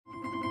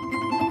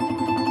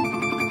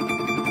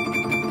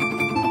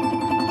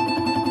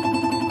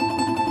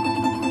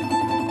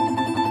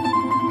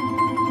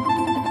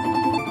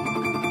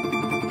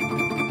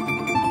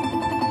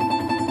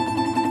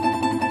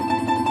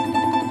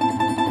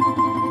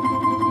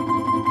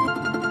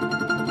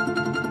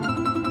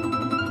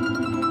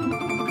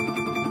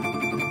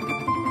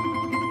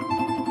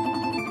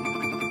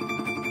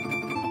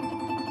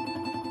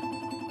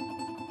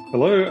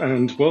Hello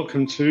and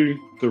welcome to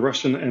the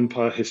Russian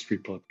Empire History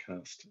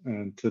Podcast.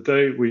 And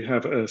today we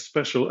have a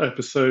special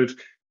episode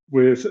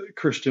with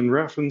Christian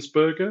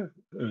Raffensperger,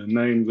 a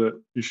name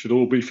that you should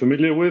all be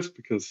familiar with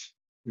because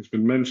he's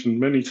been mentioned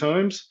many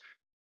times.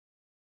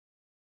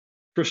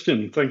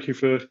 Christian, thank you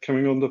for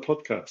coming on the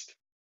podcast.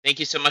 Thank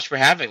you so much for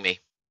having me.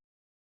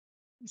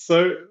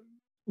 So,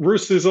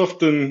 Rus is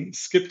often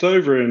skipped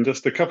over in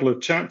just a couple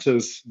of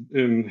chapters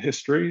in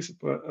histories,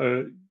 but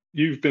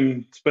you've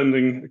been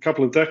spending a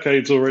couple of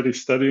decades already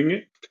studying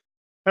it.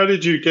 How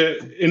did you get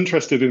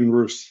interested in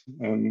Rus,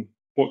 and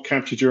what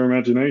captured your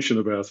imagination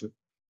about it?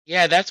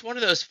 Yeah, that's one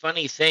of those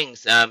funny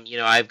things.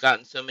 I've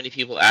gotten so many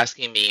people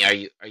asking me,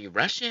 "Are you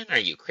Russian? Are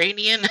you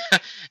Ukrainian?"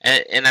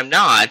 and I'm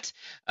not.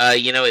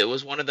 It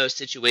was one of those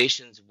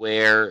situations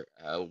where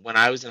when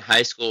I was in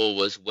high school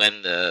was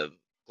when the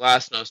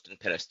glasnost and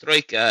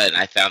perestroika, and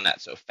I found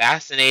that so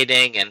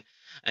fascinating,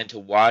 and to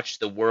watch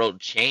the world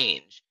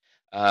change.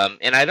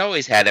 And I'd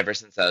always had, ever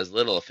since I was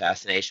little, a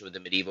fascination with the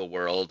medieval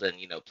world, and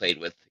played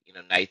with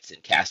knights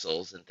and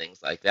castles and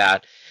things like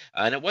that.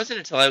 And it wasn't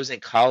until I was in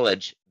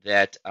college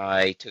that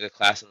I took a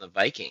class on the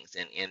Vikings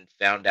and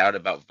found out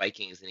about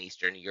Vikings in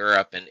Eastern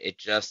Europe. And it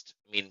just,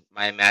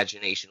 my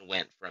imagination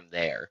went from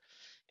there.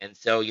 And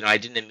so, I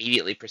didn't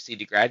immediately proceed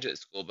to graduate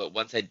school, but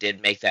once I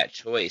did make that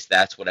choice,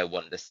 that's what I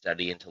wanted to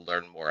study and to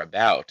learn more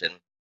about. And,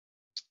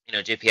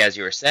 JP, as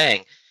you were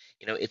saying,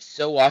 it's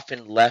so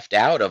often left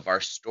out of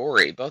our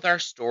story, both our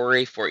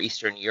story for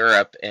Eastern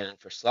Europe and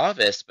for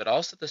Slavists, but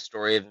also the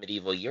story of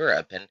medieval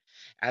Europe. And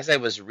as I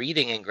was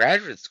reading in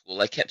graduate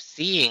school, I kept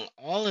seeing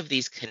all of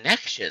these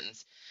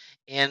connections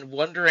and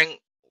wondering,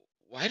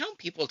 why don't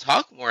people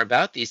talk more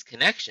about these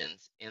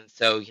connections? And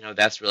so,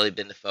 that's really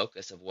been the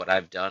focus of what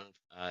I've done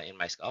in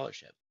my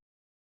scholarship.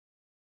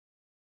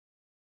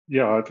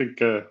 Yeah, I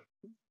think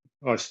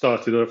I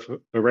started off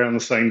around the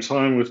same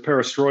time with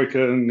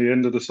perestroika and the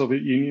end of the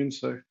Soviet Union,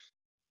 so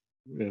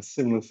yeah,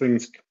 similar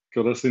things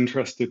got us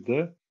interested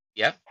there.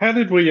 Yeah. How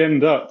did we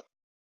end up,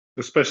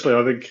 especially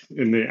I think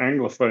in the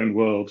Anglophone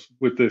world,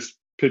 with this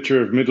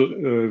picture of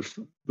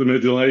the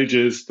Middle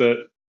Ages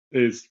that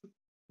is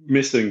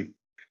missing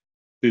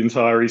the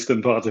entire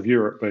eastern part of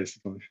Europe,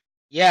 basically?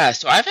 Yeah,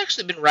 so I've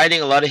actually been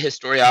writing a lot of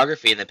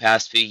historiography in the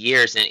past few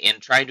years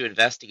and trying to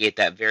investigate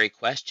that very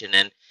question.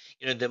 And,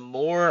 the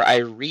more I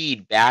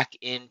read back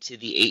into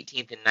the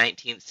 18th and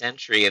 19th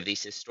century of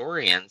these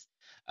historians,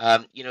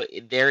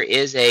 there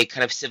is a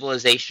kind of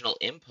civilizational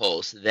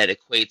impulse that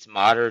equates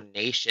modern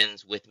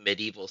nations with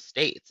medieval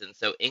states. And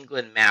so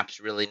England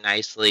maps really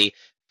nicely,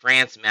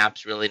 France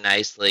maps really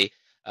nicely.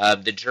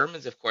 The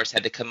Germans, of course,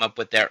 had to come up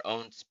with their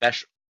own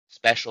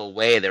special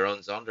way, their own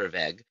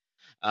Sonderweg.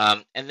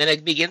 And then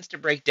it begins to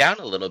break down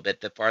a little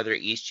bit the farther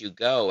east you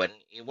go. And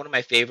one of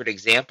my favorite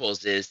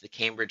examples is the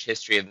Cambridge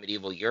History of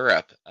Medieval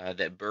Europe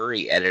that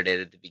Bury edited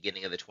at the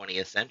beginning of the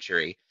 20th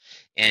century.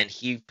 And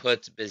he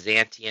puts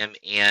Byzantium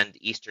and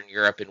Eastern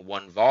Europe in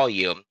one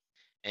volume.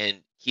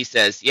 And he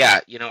says, yeah,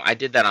 I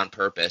did that on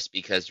purpose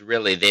because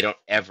really they don't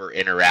ever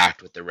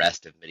interact with the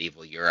rest of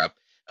medieval Europe.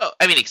 Oh,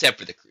 except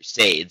for the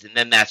Crusades. And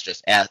then that's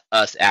just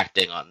us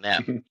acting on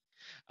them.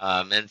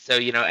 And so,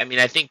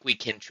 I think we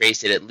can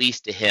trace it at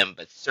least to him,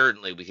 but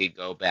certainly we could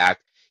go back,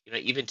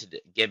 even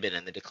to Gibbon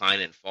and the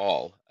Decline and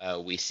Fall.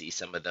 We see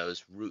some of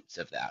those roots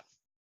of that.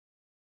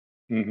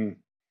 Mm-hmm.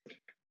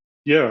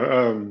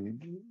 Yeah,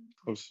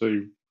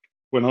 obviously,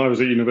 when I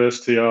was at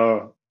university,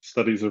 our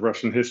studies of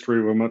Russian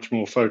history were much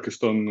more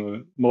focused on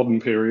the modern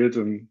period,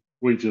 and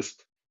we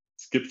just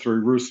skipped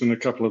through Rus in a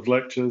couple of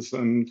lectures.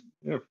 And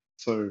yeah,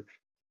 so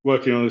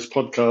working on this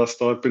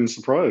podcast, I've been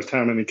surprised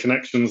how many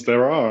connections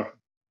there are.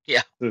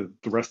 Yeah, the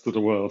rest of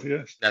the world.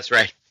 Yes, that's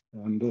right.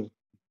 And of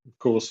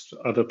course,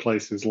 other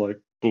places like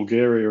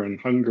Bulgaria and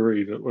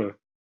Hungary that were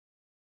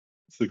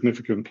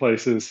significant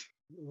places,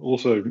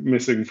 also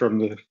missing from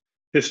the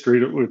history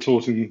that we're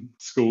taught in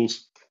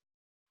schools.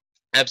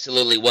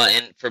 Absolutely. Well,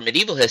 and for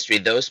medieval history,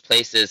 those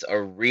places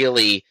are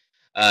really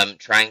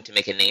trying to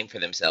make a name for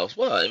themselves.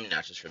 Well,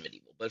 not just for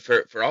medieval, but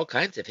for all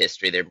kinds of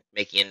history, they're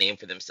making a name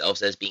for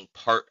themselves as being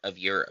part of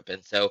Europe.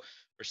 And so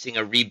we're seeing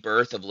a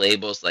rebirth of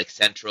labels like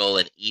Central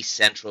and East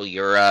Central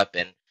Europe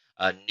and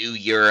New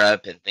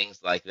Europe and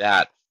things like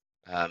that.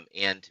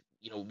 And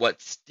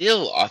what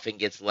still often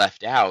gets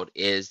left out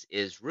is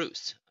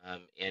Rus,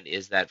 and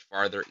is that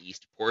farther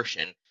east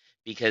portion,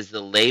 because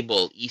the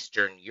label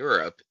Eastern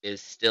Europe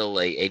is still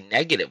a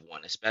negative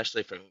one,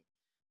 especially from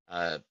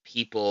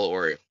people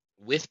or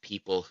with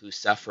people who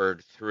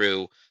suffered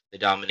through the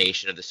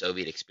domination of the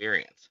Soviet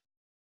experience.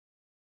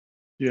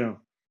 Yeah.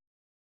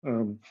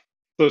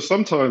 So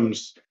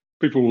sometimes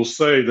people will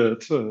say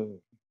that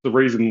the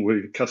reason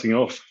we're cutting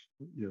off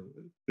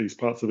these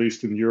parts of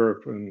Eastern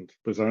Europe and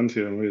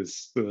Byzantium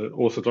is the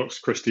Orthodox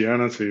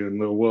Christianity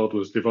and the world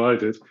was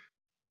divided.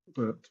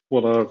 But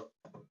what I've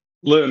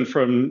learned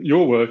from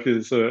your work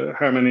is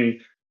how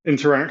many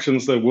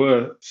interactions there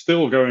were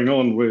still going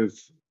on with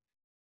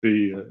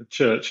the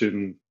church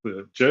in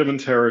the German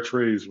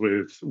territories,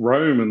 with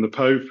Rome and the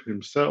Pope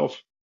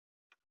himself.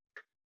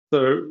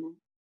 So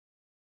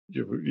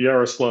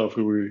Yaroslav,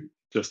 who we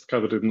just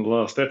covered in the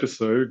last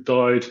episode,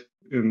 died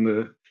in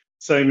the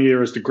same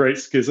year as the Great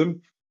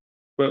Schism.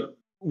 But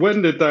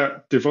when did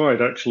that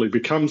divide actually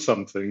become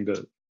something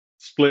that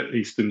split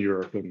Eastern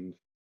Europe and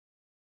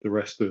the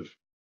rest of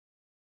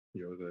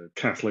the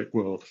Catholic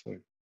world? So,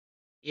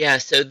 Yeah,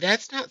 so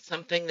that's not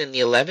something in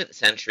the 11th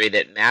century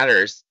that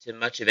matters to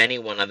much of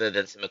anyone other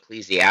than some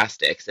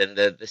ecclesiastics. And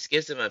the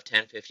schism of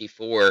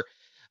 1054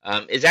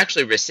 is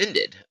actually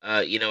rescinded.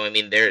 I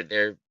mean,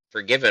 they're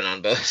forgiven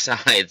on both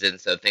sides, and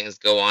so things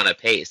go on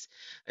apace.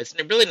 It's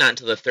really not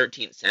until the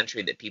 13th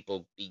century that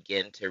people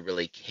begin to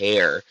really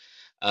care.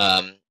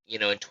 In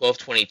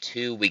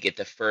 1222, we get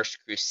the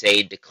first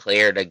crusade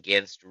declared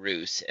against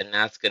Rus, and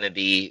that's going to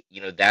be,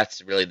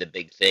 that's really the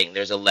big thing.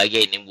 There's a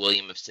legate named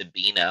William of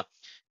Sabina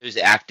who's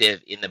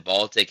active in the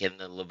Baltic and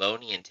the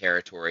Livonian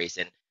territories,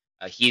 and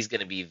he's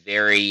going to be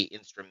very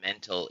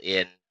instrumental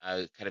in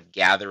kind of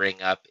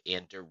gathering up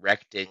and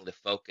directing the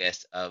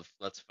focus of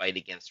let's fight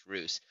against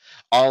Rus.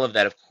 All of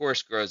that, of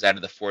course, grows out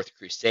of the Fourth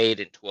Crusade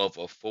in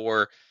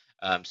 1204.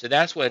 So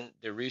that's when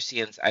the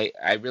Rusians,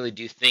 I really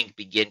do think,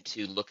 begin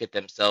to look at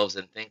themselves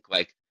and think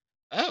like,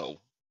 oh,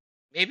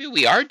 maybe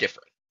we are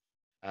different.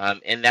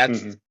 And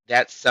mm-hmm.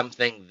 that's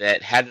something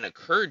that hadn't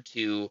occurred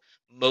to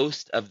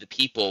most of the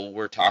people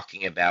we're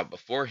talking about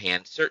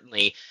beforehand.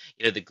 Certainly,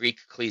 the Greek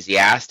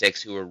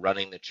ecclesiastics who were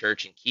running the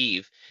church in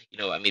Kiev,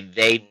 I mean,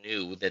 they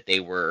knew that they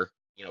were,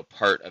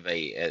 part of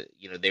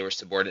they were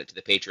subordinate to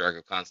the Patriarch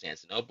of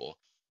Constantinople.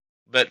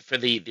 But for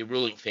the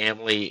ruling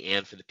family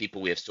and for the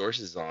people we have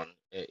sources on,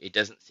 it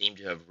doesn't seem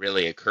to have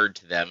really occurred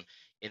to them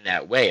in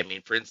that way. I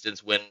mean, for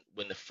instance, when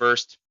the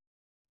first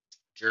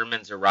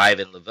Germans arrive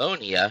in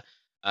Livonia,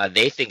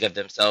 they think of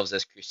themselves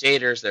as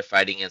crusaders. They're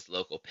fighting against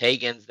local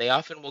pagans. They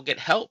often will get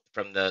help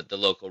from the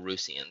local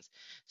Rusians.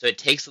 So it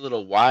takes a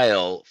little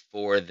while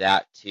for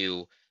that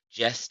to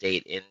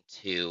gestate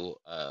into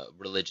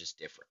religious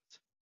difference.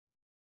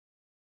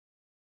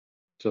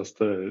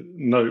 Just a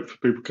note for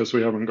people, because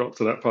we haven't got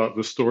to that part of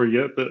the story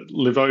yet, that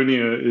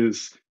Livonia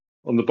is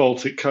on the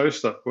Baltic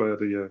coast, up where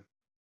the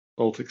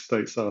Baltic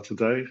states are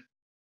today.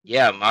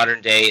 Yeah,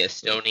 modern day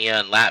Estonia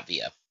and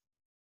Latvia.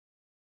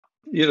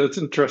 Yeah, it's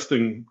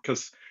interesting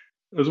because,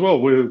 as well,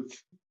 with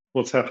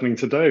what's happening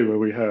today, where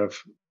we have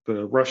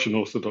the Russian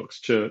Orthodox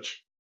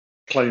Church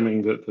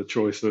claiming that the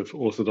choice of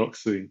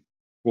orthodoxy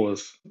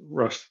was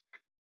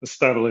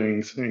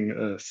establishing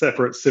a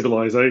separate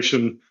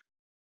civilization,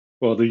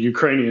 while the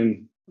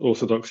Ukrainian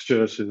Orthodox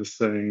Church is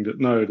saying that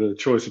no, the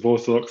choice of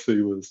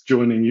orthodoxy was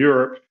joining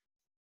Europe.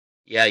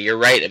 Yeah, you're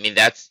right. I mean,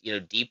 that's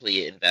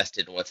deeply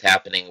invested in what's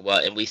happening.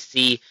 Well, and we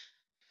see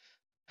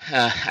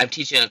I'm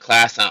teaching a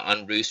class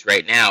on Rus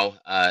right now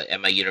at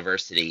my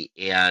university,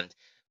 and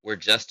we're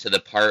just to the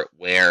part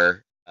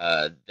where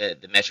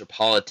the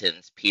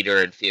metropolitans, Peter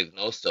and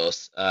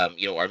Theognostos,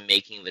 are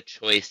making the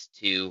choice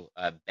to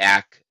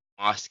back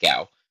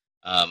Moscow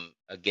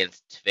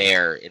against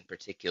Tver in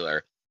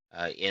particular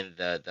in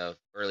the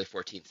early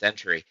 14th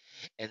century.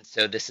 And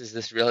so this is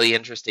this really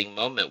interesting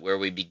moment where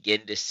we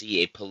begin to see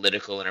a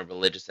political and a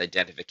religious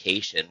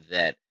identification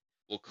that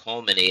will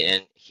culminate.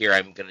 And here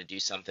I'm going to do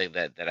something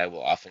that I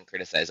will often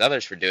criticize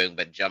others for doing,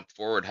 but jump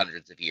forward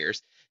hundreds of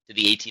years to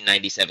the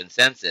 1897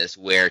 census,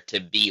 where to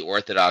be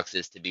Orthodox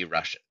is to be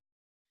Russian,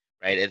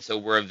 right? And so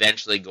we're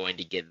eventually going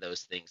to get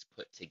those things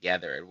put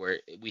together, and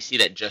we see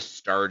that just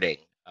starting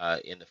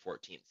in the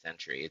 14th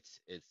century.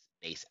 It's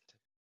nascent.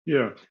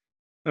 Yeah,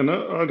 and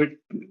I think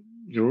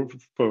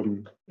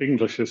from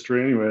English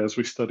history anyway, as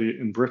we study it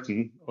in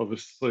Britain,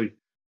 obviously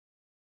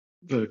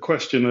the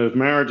question of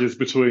marriages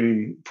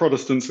between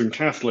Protestants and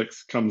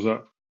Catholics comes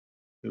up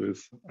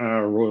with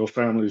our royal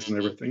families and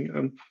Hmm. everything.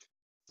 And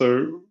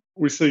so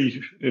we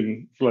see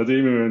in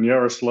Vladimir and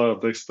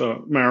Yaroslav, they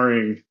start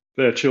marrying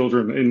their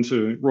children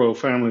into royal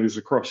families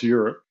across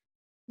Europe.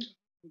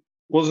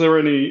 Was there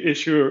any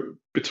issue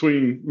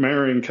between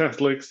marrying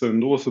Catholics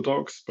and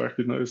Orthodox back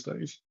in those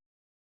days?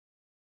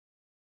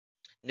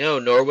 No,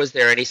 nor was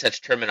there any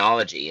such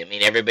terminology. I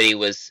mean, everybody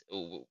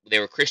they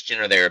were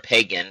Christian or they were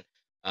pagan.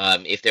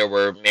 If there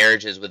were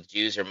marriages with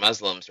Jews or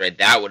Muslims, right,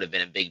 that would have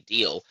been a big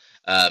deal.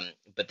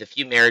 But the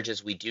few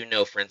marriages we do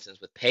know, for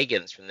instance, with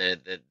pagans from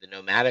the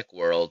nomadic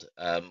world,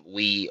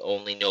 we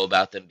only know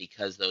about them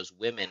because those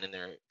women, and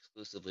they're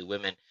exclusively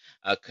women,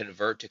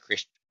 convert to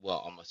Christ. Well,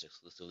 almost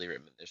exclusively.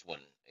 There's one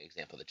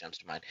example that jumps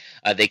to mind.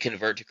 They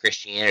convert to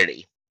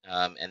Christianity,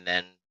 and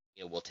then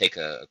we'll take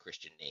a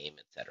Christian name,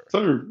 etc.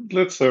 So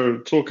let's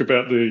talk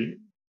about the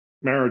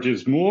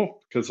marriages more,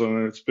 because I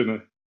know it's been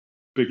a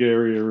big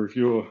area of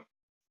your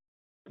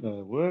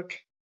work.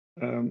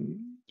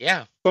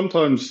 Yeah.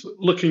 Sometimes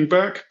looking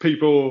back,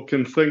 people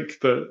can think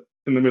that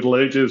in the Middle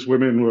Ages,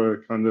 women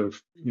were kind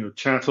of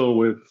chattel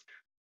with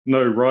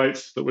no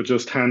rights that were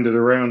just handed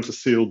around to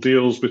seal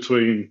deals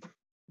between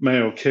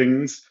male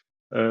kings.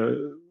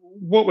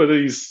 What were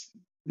these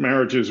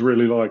marriages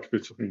really like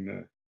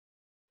between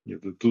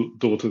the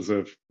daughters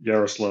of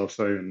Yaroslav,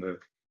 say, and the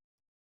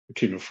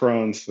King of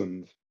France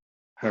and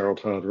Harold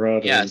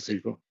Hardrada Yeah, and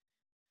people?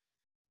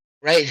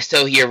 Right.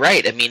 So you're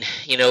right. I mean,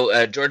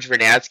 George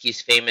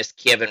Vernadsky's famous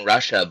Kievan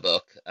Russia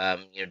book,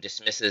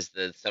 dismisses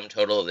the sum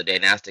total of the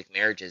dynastic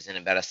marriages in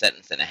about a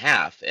sentence and a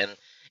half, and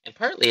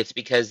partly it's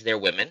because they're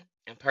women,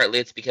 and partly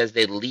it's because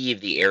they leave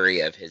the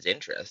area of his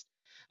interest.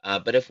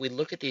 But if we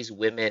look at these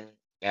women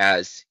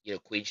as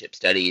queenship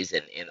studies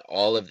and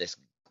all of this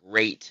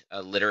great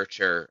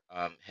literature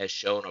has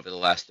shown over the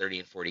last 30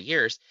 and 40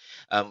 years,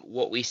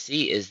 what we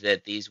see is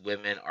that these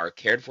women are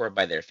cared for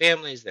by their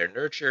families, they're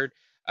nurtured,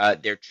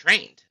 they're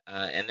trained,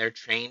 and they're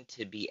trained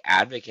to be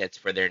advocates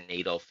for their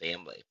natal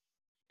family.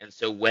 And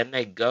so when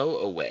they go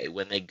away,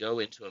 when they go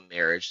into a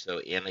marriage, so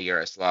Anna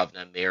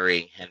Yaroslavna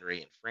marrying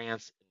Henry in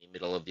France in the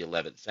middle of the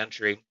 11th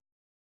century,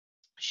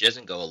 she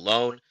doesn't go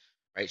alone,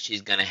 right?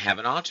 She's going to have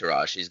an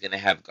entourage. She's going to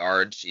have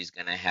guards. She's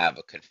going to have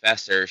a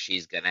confessor.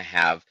 She's going to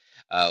have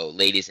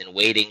ladies in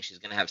waiting. She's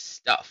going to have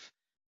stuff,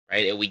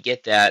 right? And we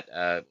get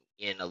that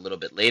in a little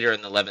bit later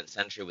in the 11th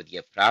century with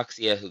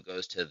Yevpraxia, who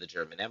goes to the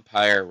German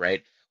Empire,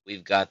 right?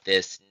 We've got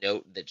this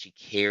note that she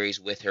carries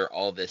with her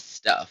all this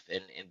stuff.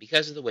 And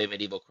because of the way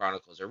medieval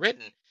chronicles are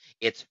written,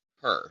 it's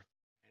her.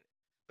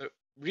 But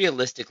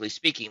realistically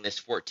speaking, this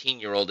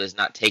 14-year-old is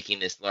not taking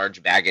this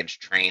large baggage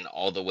train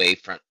all the way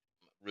from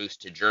Rus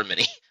to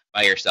Germany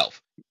by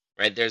herself,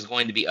 right? There's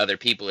going to be other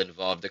people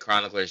involved. The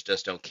chroniclers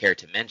just don't care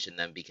to mention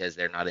them because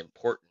they're not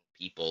important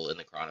people in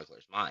the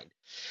chronicler's mind.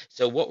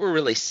 So what we're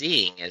really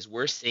seeing is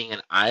we're seeing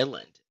an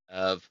island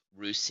of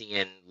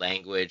Rusian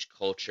language,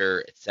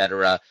 culture,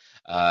 etc.,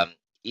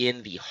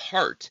 in the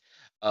heart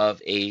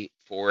of a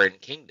foreign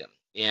kingdom.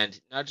 And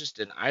not just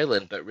an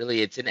island, but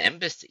really it's an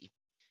embassy,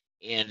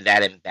 and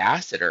that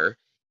ambassador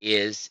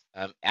is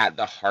at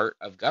the heart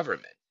of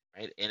government,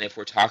 right? And if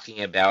we're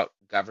talking about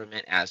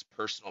government as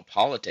personal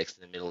politics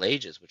in the Middle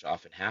Ages, which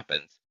often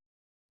happens,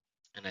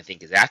 and I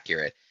think is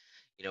accurate,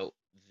 you know,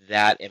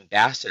 that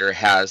ambassador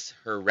has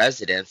her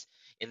residence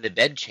in the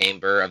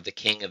bedchamber of the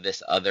king of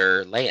this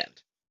other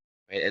land,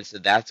 right? And so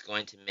that's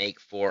going to make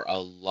for a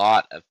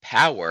lot of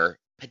power,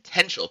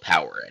 potential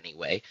power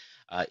anyway,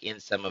 in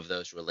some of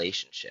those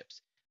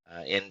relationships.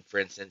 And for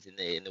instance,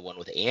 in the one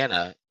with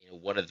Anna,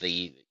 one of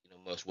the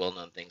most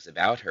well-known things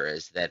about her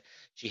is that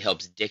she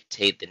helps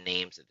dictate the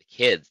names of the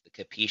kids.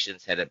 The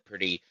Capetians had a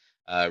pretty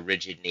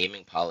rigid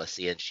naming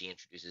policy, and she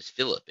introduces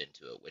Philip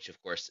into it, which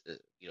of course,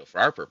 for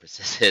our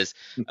purposes, is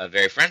a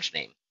very French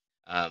name,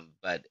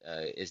 but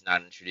is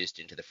not introduced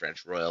into the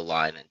French royal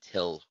line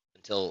until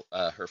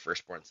her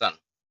firstborn son.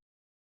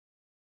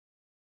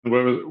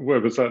 Where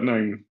was that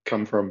name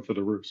come from for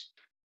the Rus?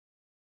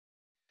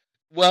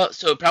 Well,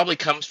 so it probably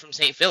comes from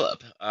Saint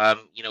Philip,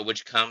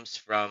 which comes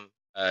from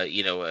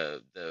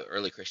the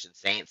early Christian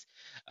saints.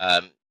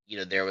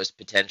 There was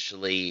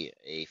potentially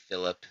a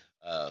Philip,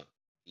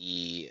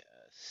 the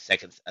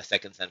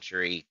second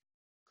century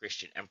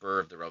Christian emperor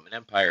of the Roman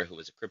Empire, who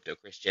was a crypto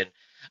Christian.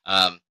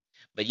 Um,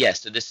 but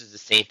yes, so this is the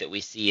saint that we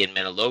see in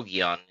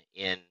Menologion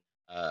in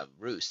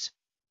Rus,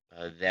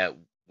 that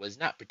was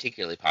not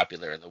particularly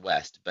popular in the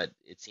West, but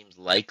it seems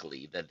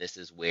likely that this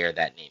is where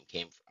that name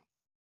came from.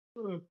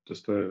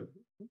 Just a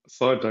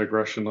side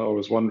digression. I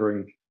was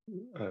wondering,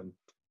 um,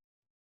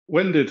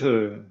 when did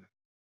the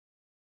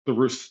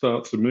Rus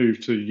start to move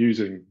to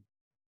using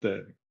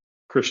their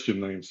Christian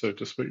names, so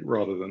to speak,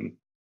 rather than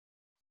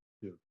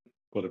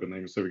whatever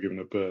names they were given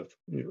at birth,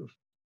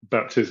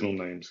 baptismal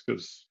names?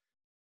 Because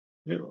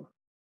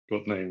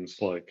got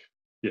names like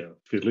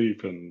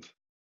Philippe and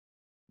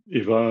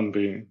Ivan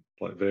being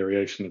like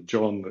variation of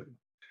John. That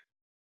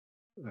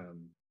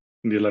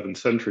in the 11th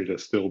century they're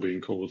still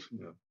being called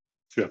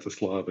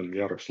Sviatoslav and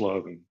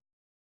Yaroslav and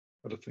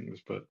other things.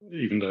 But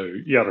even though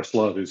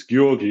Yaroslav is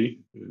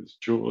Georgi, is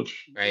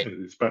George, Right.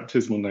 his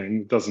baptismal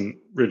name doesn't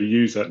really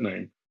use that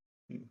name.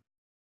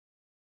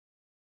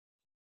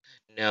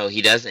 No,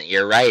 he doesn't.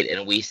 You're right.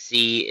 And we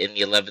see in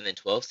the 11th and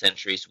 12th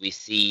centuries, we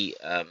see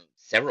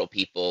several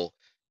people,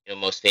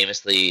 most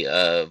famously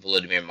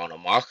Volodymyr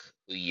Monomach,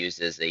 who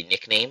uses a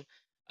nickname.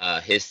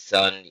 His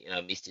son,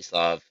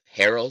 Mstislav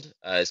Harold,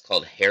 is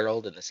called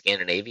Harold in the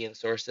Scandinavian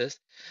sources.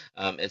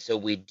 And so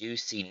we do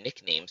see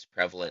nicknames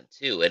prevalent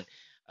too.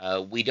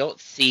 And we don't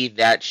see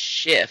that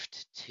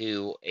shift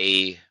to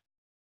a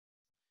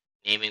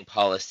naming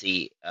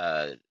policy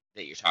that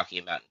you're talking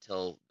about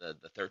until the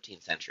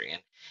 13th century.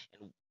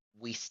 And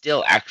we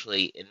still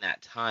actually in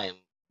that time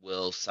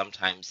will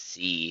sometimes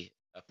see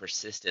a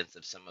persistence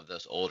of some of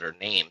those older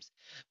names,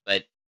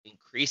 but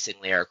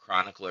increasingly our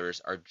chroniclers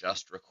are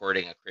just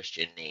recording a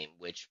Christian name,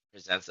 which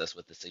presents us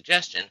with the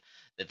suggestion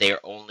that they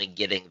are only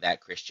getting that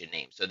Christian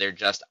name. So they're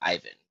just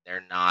Ivan.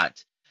 They're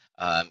not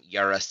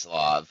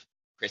Yaroslav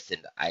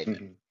christened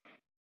Ivan.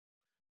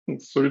 Mm-hmm.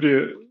 So would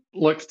you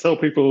like to tell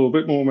people a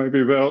bit more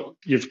maybe about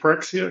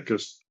Yevpraxia,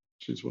 because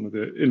she's one of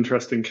the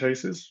interesting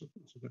cases?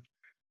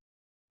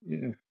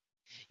 Yeah.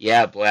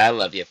 Yeah, boy, I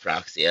love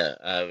Euphroxia.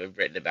 I've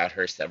written about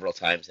her several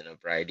times in a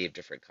variety of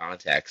different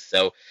contexts.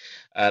 So,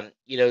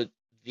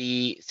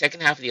 the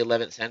second half of the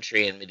 11th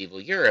century in medieval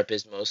Europe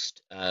is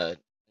most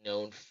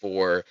known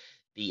for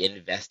the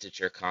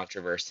investiture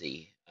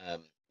controversy,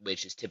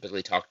 which is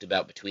typically talked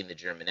about between the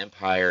German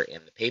Empire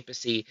and the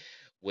papacy,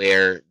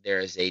 where there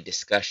is a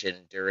discussion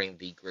during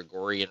the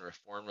Gregorian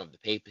reform of the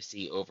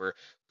papacy over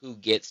who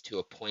gets to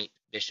appoint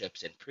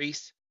bishops and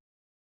priests.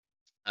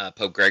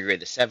 Pope Gregory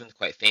VII,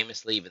 quite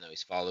famously, even though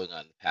he's following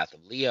on the path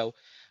of Leo,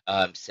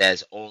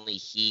 says only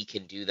he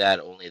can do that,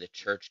 only the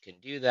church can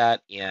do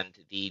that. And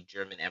the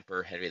German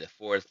Emperor Henry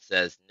IV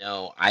says,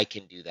 no, I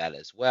can do that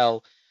as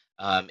well.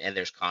 And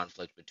there's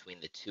conflict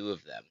between the two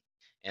of them.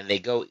 And they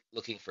go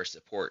looking for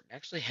support.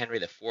 Actually, Henry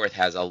IV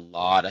has a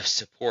lot of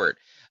support,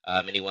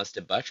 and he wants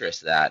to buttress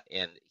that.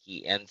 And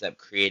he ends up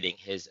creating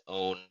his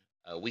own,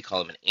 we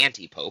call him an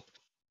anti-pope,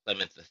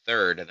 Clement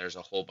III. And there's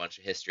a whole bunch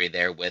of history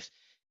there with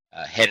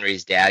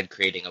Henry's dad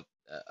creating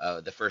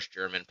the first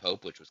German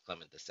pope, which was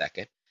Clement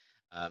II.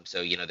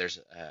 So, there's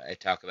I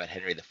talk about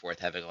Henry IV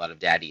having a lot of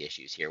daddy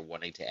issues here,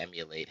 wanting to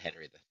emulate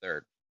Henry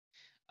III.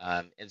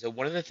 And so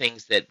one of the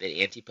things that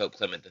anti-pope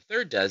Clement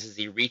III does is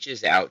he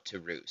reaches out to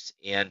Rus.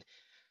 And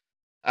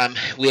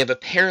we have a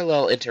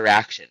parallel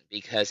interaction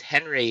because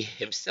Henry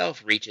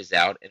himself reaches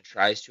out and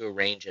tries to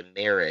arrange a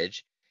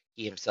marriage.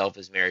 He himself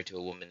is married to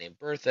a woman named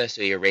Bertha,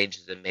 so he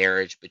arranges a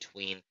marriage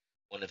between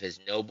one of his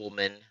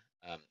noblemen,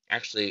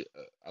 actually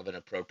of an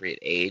appropriate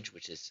age,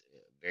 which is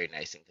very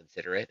nice and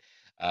considerate,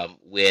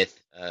 with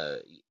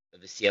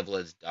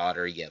Vsevolad's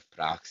daughter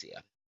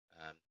Yevpraxia.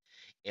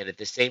 And at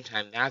the same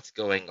time that's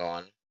going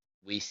on,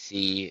 we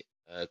see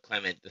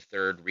Clement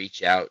III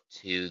reach out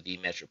to the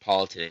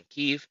metropolitan in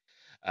Kiev,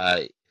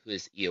 who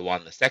is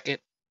Ioan II,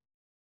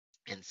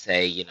 and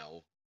say,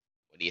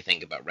 what do you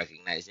think about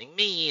recognizing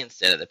me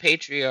instead of the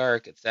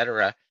patriarch,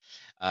 etc.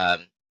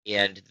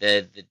 And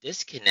the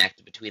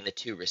disconnect between the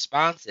two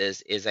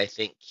responses is, I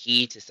think,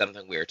 key to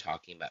something we were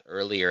talking about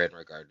earlier in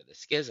regard to the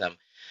schism.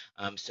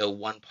 So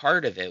one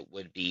part of it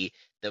would be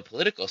the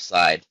political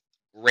side.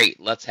 Great,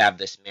 let's have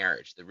this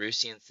marriage. The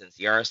Rusians, since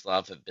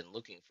Yaroslav, have been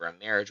looking for a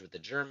marriage with the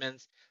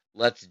Germans.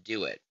 Let's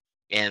do it.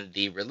 And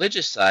the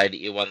religious side,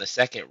 Iwan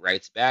II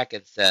writes back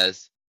and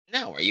says,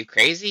 no, are you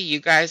crazy? You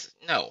guys,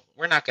 no,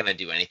 we're not going to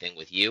do anything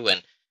with you.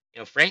 And,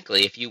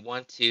 frankly, if you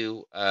want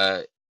to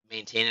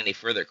maintain any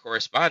further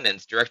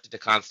correspondence directed to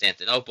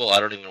Constantinople,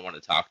 I don't even want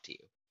to talk to you.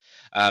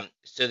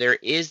 So there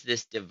is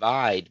this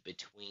divide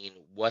between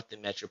what the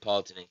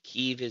metropolitan in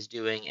Kiev is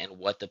doing and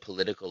what the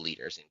political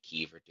leaders in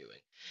Kiev are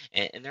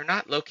doing. And they're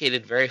not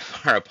located very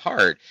far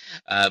apart,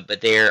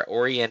 but they're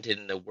oriented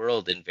in the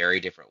world in very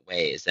different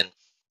ways. And,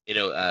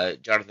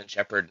 Jonathan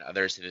Shepard and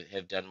others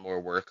have done more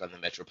work on the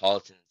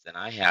metropolitans than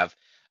I have.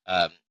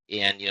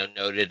 And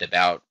noted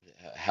about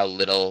how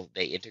little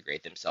they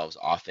integrate themselves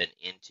often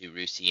into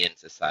Rusian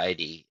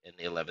society in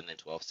the 11th and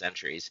 12th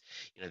centuries.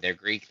 They're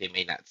Greek, they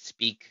may not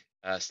speak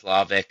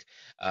Slavic,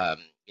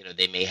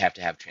 they may have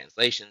to have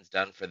translations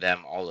done for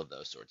them, all of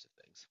those sorts of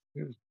things.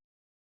 Yeah.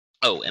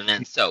 Oh, and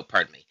then,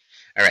 pardon me.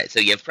 All right, so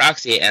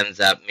Yevpraxia ends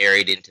up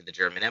married into the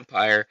German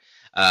Empire,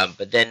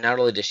 but then not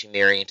only does she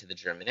marry into the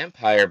German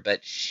Empire,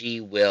 but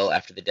she will,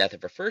 after the death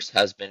of her first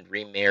husband,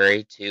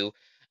 remarry to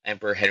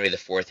Emperor Henry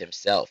IV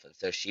himself, and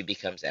so she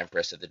becomes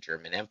Empress of the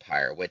German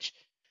Empire, which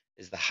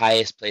is the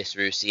highest placed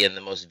Rusian and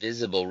the most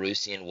visible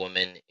Rusian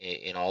woman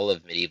in all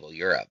of medieval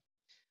Europe.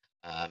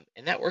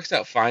 And that works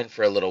out fine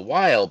for a little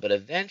while, but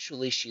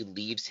eventually she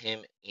leaves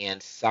him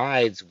and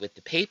sides with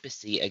the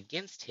papacy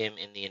against him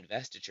in the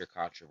investiture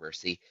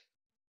controversy.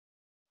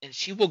 And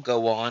she will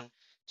go on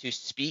to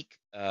speak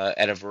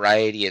at a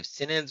variety of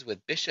synods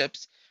with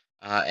bishops,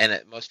 and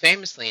most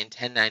famously in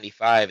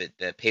 1095 at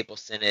the Papal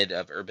Synod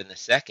of Urban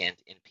II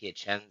in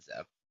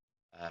Piacenza.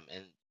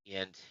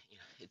 And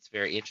it's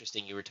very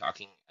interesting. You were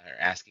talking or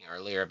asking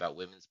earlier about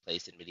women's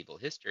place in medieval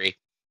history.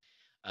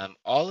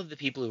 All of the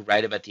people who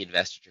write about the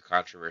investiture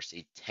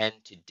controversy tend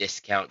to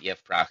discount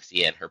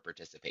Yevpraxia and her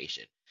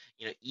participation.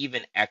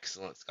 Even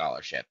excellent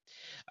scholarship.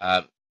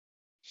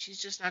 She's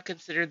just not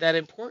considered that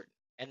important.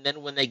 And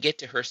then when they get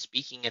to her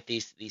speaking at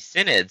these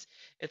synods,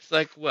 it's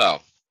like,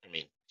 well,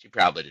 she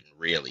probably didn't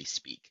really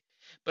speak.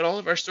 But all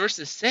of our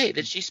sources say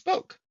that she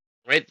spoke,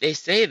 right? They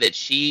say that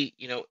she,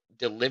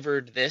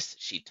 delivered this,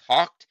 she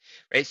talked,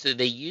 right? So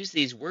they use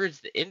these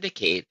words that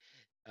indicate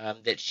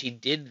that she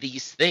did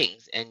these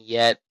things, and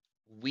yet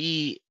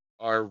we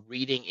are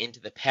reading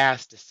into the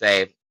past to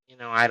say,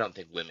 I don't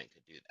think women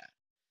could do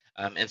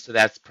that. And so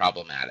that's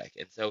problematic.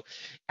 And so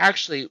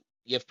actually,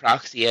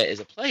 Yevpraxia is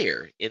a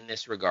player in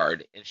this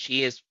regard, and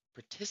she is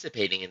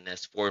participating in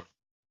this for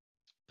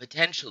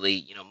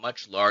potentially,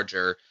 much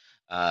larger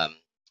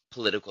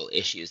political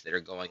issues that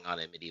are going on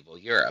in medieval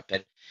Europe.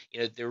 And,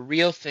 the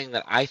real thing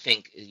that I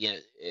think,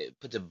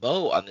 puts a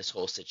bow on this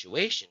whole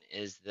situation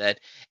is that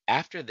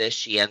after this,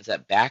 she ends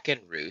up back in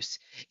Rus,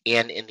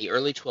 and in the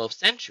early 12th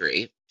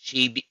century,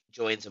 she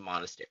joins a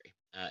monastery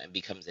and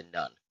becomes a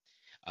nun.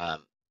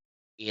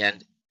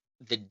 And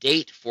the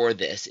date for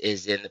this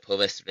is in the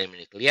Povest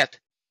Reimagining,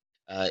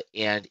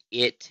 and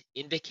it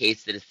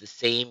indicates that it's the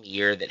same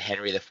year that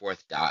Henry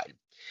IV died,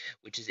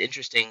 which is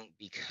interesting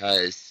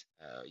because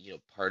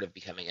part of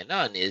becoming a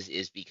nun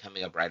is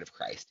becoming a bride of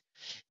Christ.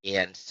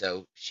 And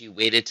so she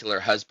waited till her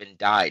husband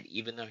died,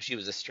 even though she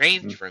was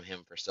estranged Mhm. from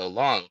him for so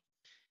long,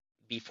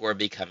 before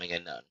becoming a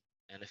nun.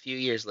 And a few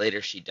years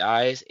later, she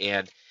dies,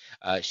 and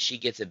she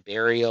gets a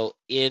burial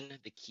in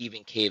the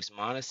Kievan Caves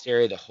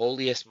Monastery, the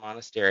holiest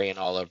monastery in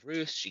all of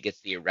Rus. She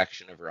gets the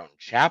erection of her own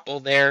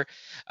chapel there.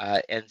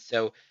 And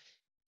so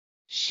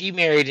she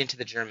married into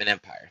the German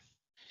Empire.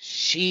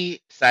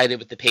 She sided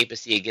with the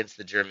papacy against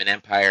the German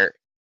Empire,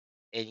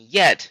 and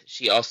yet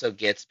she also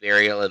gets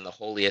burial in the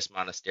holiest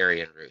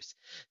monastery in Rus.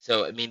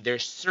 So, I mean,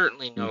 there's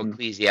certainly no Mhm.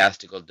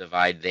 ecclesiastical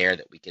divide there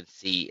that we can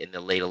see in the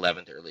late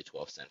 11th, early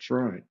 12th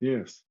century. Right.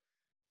 Yes.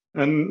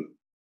 And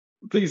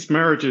these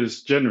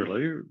marriages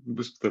generally,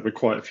 there were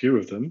quite a few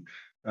of them.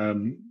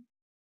 Um,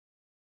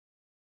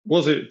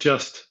 was it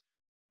just,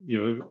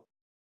 you know,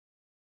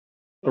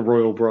 a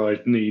royal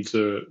bride needs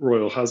a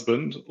royal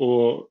husband,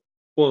 or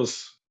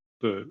was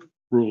the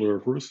ruler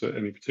of Rus at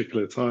any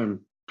particular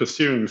time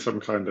pursuing some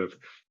kind of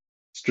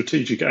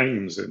strategic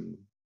aims in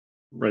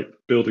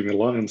building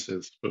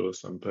alliances for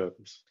some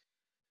purpose?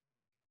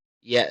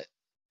 Yeah,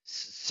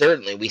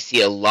 certainly we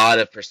see a lot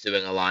of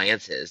pursuing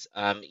alliances.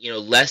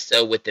 Less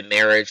so with the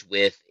marriage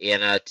with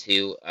Anna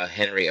to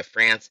Henry of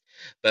France,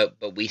 but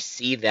we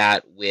see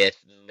that with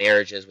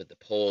marriages with the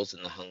Poles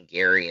and the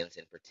Hungarians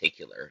in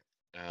particular,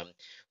 um,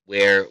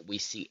 where we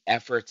see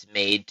efforts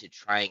made to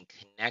try and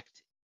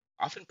connect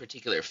often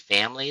particular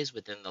families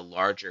within the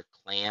larger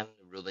clan,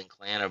 the ruling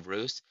clan of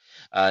Rus,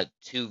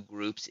 to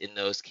groups in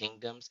those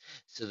kingdoms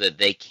so that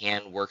they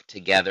can work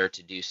together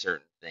to do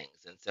certain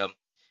things. And so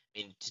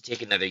mean, to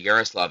take another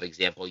Yaroslav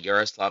example,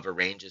 Yaroslav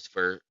arranges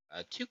for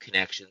two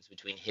connections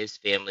between his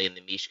family and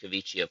the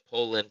Mishkovici of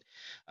Poland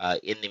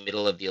in the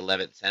middle of the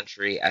 11th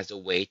century as a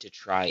way to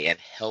try and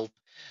help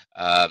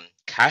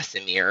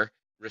Casimir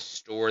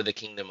restore the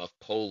kingdom of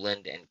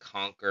Poland and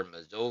conquer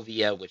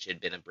Mazovia, which had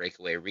been a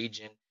breakaway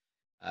region.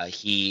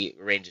 He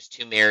arranges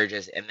two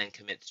marriages and then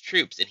commits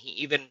troops, and he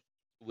even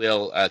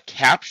will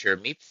capture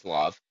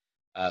Mstislav,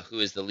 who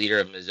is the leader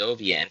of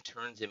Mazovia, and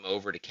turns him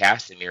over to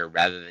Casimir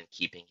rather than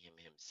keeping him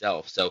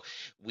himself. So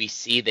we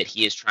see that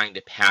he is trying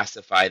to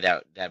pacify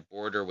that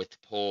border with the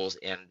Poles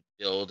and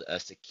build a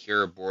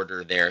secure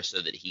border there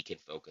so that he can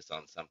focus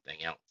on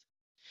something else.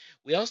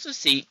 We also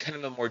see kind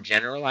of a more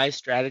generalized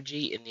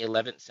strategy in the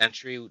 11th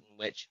century in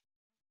which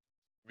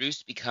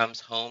Rus becomes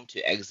home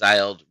to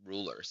exiled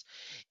rulers,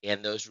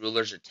 and those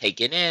rulers are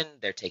taken in,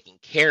 they're taken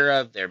care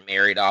of, they're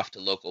married off to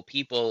local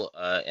people,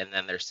 and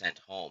then they're sent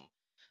home.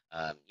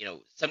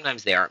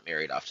 Sometimes they aren't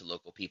married off to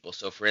local people.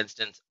 So, for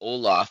instance,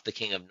 Olaf, the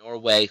king of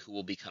Norway, who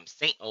will become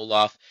Saint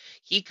Olaf,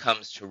 he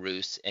comes to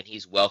Rus and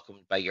he's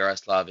welcomed by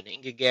Yaroslav and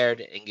Ingigerd.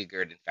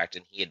 Ingigerd, in fact,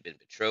 and he had been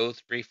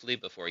betrothed briefly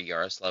before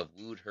Yaroslav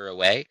wooed her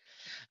away.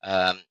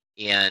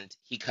 And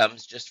he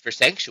comes just for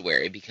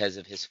sanctuary because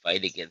of his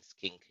fight against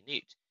King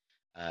Canute.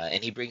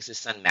 And he brings his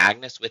son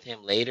Magnus with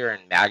him later,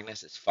 and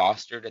Magnus is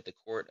fostered at the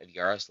court of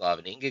Yaroslav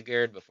and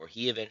Ingigerd before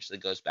he eventually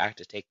goes back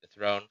to take the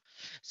throne.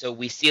 So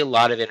we see a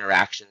lot of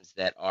interactions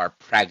that are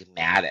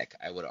pragmatic,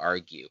 I would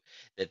argue,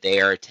 that they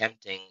are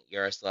attempting,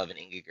 Yaroslav and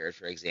Ingigerd,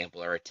 for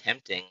example, are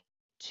attempting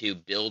to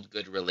build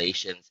good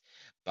relations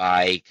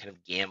by kind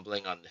of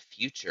gambling on the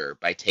future,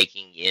 by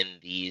taking in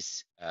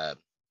these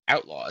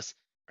outlaws,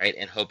 right,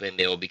 and hoping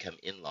they will become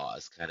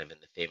in-laws, kind of in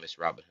the famous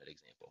Robin Hood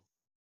example.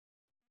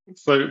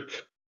 So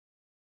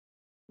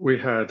we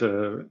had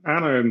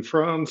Anna in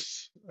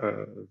France.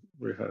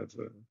 We had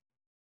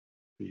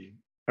the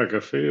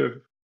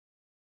Agafea,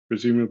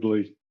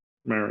 presumably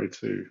married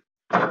to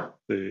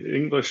the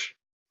English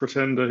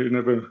pretender who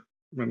never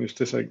managed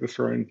to take the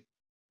throne.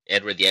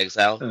 Edward the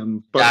Exile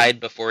But died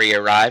before he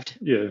arrived.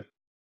 yeah,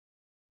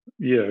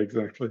 yeah,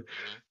 exactly. Hmm.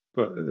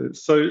 But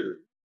so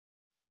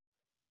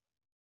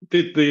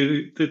did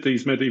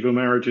these medieval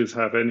marriages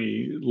have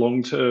any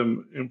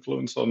long-term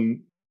influence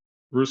on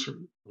Rus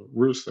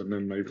and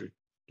then maybe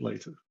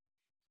later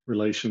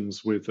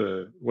relations with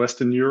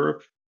Western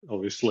Europe?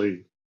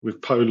 Obviously,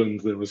 with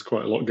Poland, there was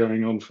quite a lot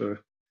going on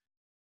for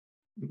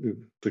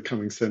the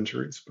coming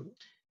centuries. But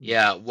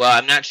Yeah, well,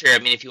 I'm not sure. I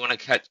mean, if you want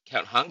to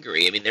count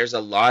Hungary, I mean, there's a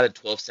lot of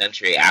 12th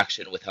century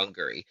action with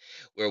Hungary,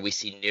 where we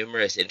see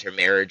numerous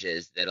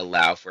intermarriages that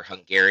allow for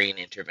Hungarian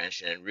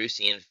intervention in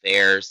Rusian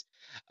affairs.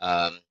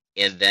 Um,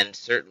 and then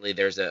certainly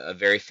there's a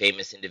very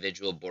famous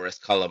individual, Boris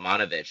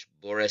Kalamanowicz.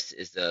 Boris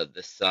is the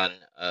son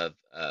of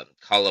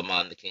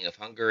Kalaman, the king of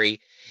Hungary,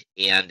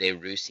 and a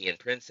Rusian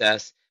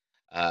princess.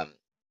 Um,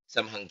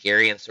 some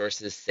Hungarian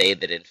sources say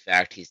that in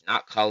fact he's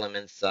not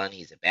Kalaman's son;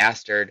 he's a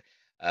bastard.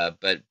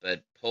 But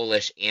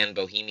Polish and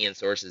Bohemian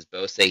sources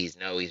both say he's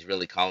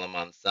really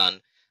Kalaman's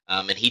son,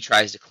 and he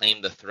tries to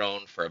claim the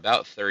throne for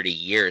about 30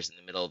 years in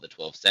the middle of the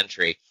 12th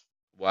century,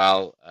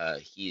 while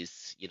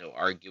he's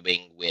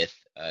arguing with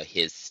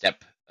his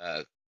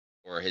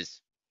or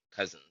his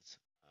cousins,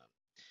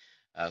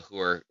 who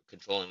are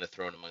controlling the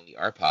throne among the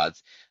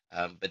Arpads.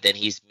 But then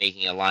he's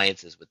making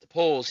alliances with the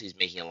Poles, he's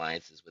making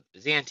alliances with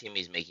Byzantium,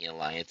 he's making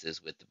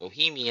alliances with the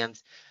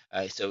Bohemians.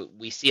 So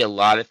we see a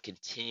lot of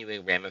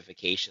continuing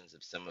ramifications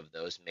of some of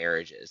those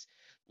marriages,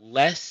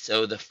 less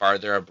so the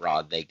farther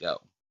abroad they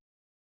go.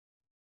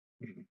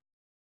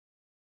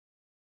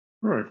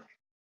 Right.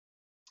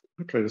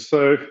 Okay,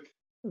 so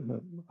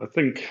I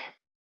think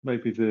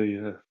maybe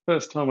the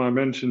first time I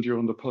mentioned you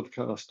on the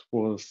podcast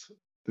was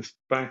this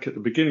back at the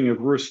beginning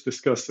of Rus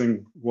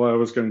discussing why I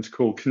was going to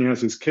call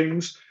Kniazes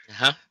kings,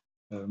 Uh-huh.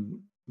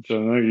 which I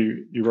know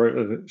you wrote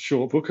a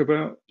short book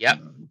about.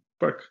 Yep.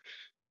 Back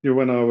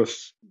when I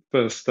was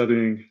first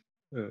studying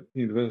at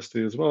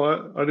university as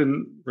well, I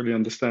didn't really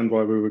understand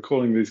why we were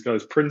calling these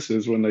guys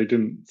princes when they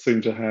didn't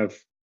seem to have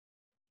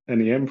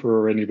any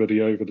emperor or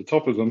anybody over the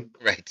top of them.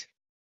 Right.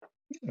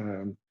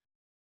 Um,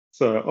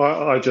 So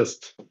I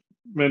just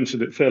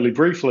mentioned it fairly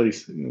briefly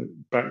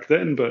back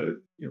then, but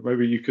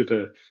maybe you could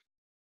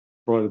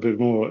provide a bit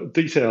more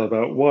detail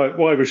about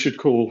why we should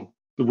call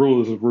the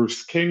rulers of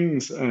Rus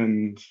kings,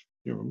 and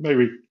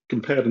maybe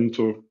compare them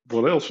to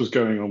what else was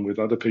going on with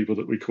other people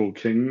that we call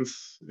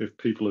kings. If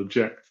people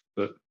object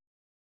that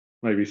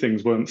maybe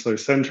things weren't so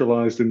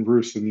centralized in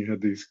Rus, and you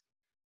had these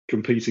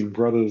competing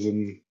brothers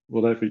and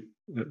whatever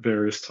at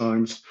various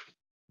times.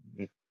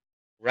 Yeah.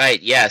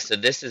 Right. Yeah. So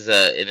this is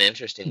an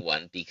interesting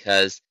one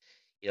because,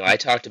 I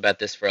talked about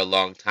this for a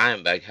long time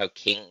about how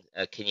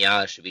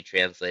Kenya should be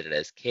translated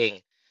as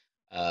king.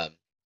 Um,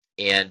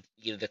 and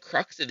the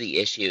crux of the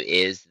issue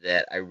is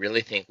that I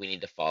really think we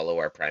need to follow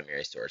our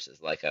primary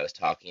sources, like I was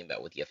talking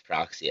about with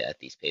Euphroxia at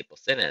these papal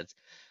synods.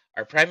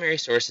 Our primary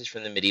sources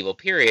from the medieval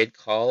period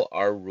call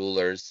our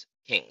rulers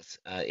kings.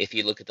 If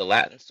you look at the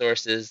Latin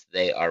sources,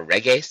 they are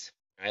reges,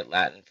 right?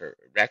 Latin for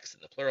rex in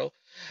the plural.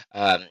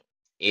 Um,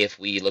 if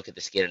we look at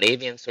the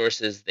Scandinavian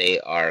sources, they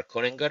are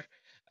konungur,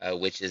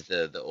 which is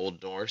the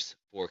Old Norse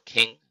for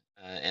king.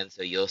 And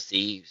so you'll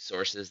see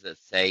sources that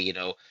say,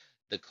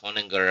 the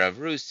konungur of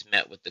Rus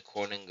met with the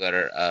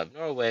konungur of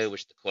Norway,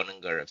 which the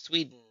konungur of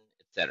Sweden,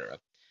 etc.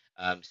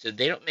 So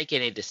they don't make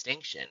any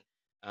distinction.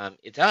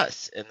 It's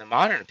us in the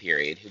modern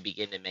period who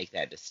begin to make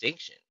that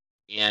distinction.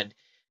 And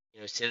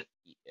since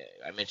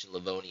I mentioned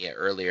Livonia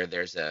earlier,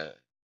 there's a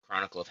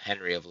Chronicle of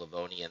Henry of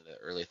Livonia in the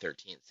early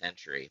 13th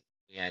century,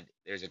 and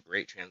there's a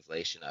great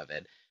translation of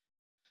it.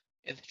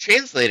 And the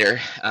translator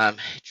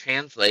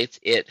translates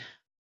it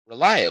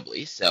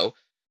reliably. So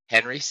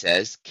Henry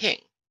says king.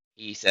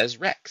 He says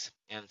rex.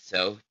 And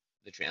so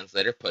the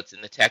translator puts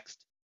in the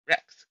text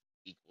rex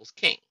equals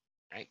king,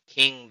 right?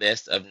 King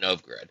this of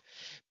Novgorod.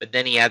 But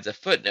then he adds a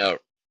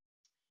footnote.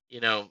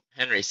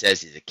 Henry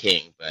says he's a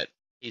king, but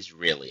he's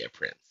really a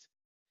prince.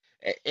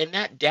 And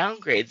that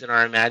downgrades in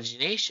our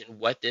imagination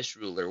what this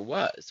ruler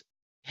was.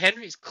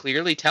 Henry's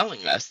clearly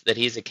telling us that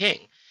he's a king.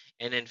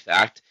 And in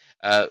fact,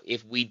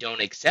 if we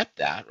don't accept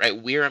that,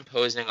 right, we're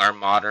imposing our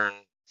modern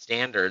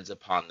standards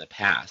upon the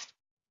past.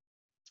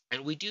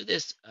 And we do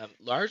this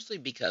largely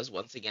because,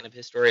 once again, of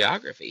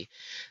historiography.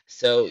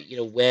 So,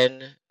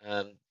 when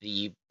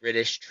the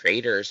British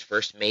traders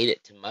first made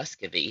it to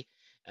Muscovy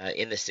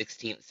in the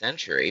 16th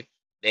century,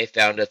 they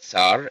found a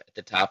Tsar at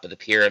the top of the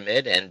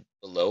pyramid, and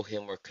below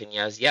him were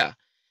knyazya.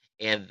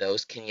 And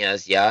those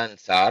knyazya and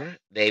Tsar,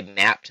 they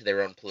mapped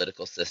their own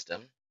political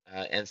system.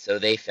 And so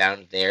they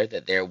found there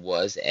that there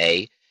was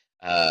they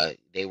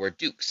were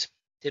dukes,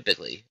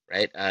 typically,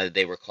 right?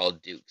 They were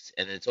called dukes.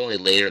 And it's only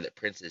later that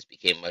princes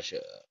became much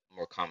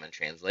more common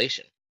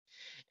translation.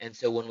 And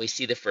so when we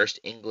see the first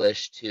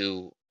English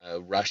to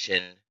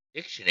Russian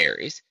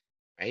dictionaries,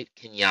 right,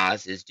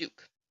 knyaz is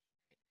duke.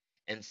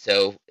 And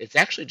so it's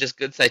actually just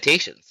good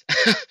citations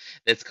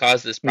that's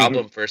caused this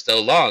problem for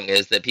so long,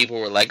 is that people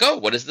were like, oh,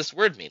 what does this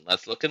word mean?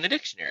 Let's look in the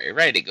dictionary,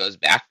 right? It goes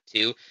back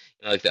to,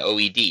 like the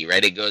OED,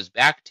 right? It goes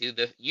back to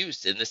the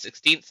use in the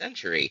 16th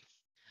century.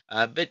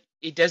 But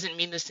it doesn't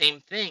mean the same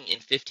thing in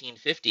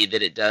 1550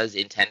 that it does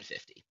in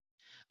 1050.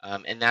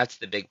 And that's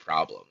the big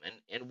problem.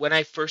 And when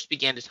I first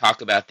began to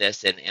talk about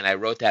this, and I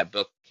wrote that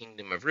book,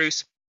 Kingdom of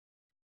Rus,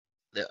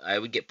 I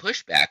would get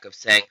pushback of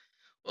saying,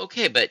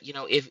 okay, but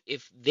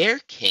if they're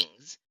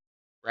kings,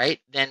 right,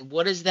 then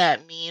what does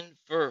that mean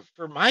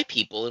for my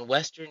people in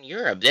Western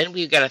Europe? Then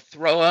we've got to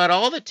throw out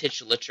all the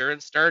titulature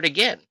and start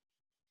again.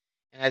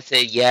 And I'd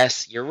say,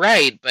 yes, you're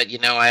right, but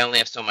I only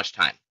have so much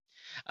time.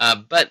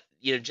 But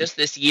just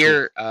this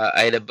year,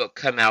 I had a book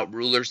come out,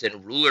 Rulers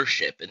and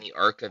Rulership in the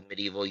Arc of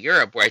Medieval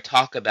Europe, where I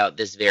talk about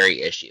this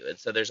very issue. And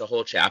so there's a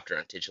whole chapter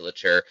on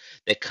titulature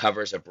that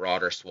covers a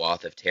broader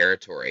swath of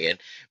territory and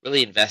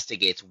really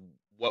investigates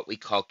what we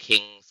call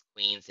kings,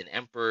 queens, and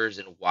emperors,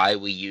 and why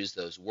we use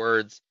those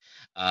words.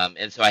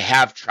 And so I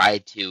have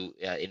tried to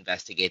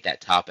investigate that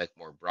topic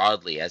more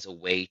broadly as a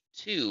way,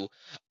 too,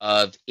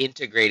 of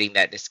integrating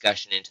that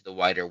discussion into the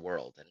wider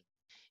world.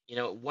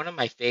 And one of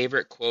my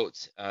favorite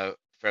quotes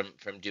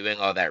from doing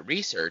all that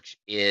research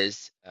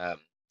is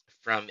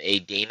from a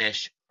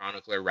Danish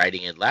chronicler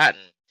writing in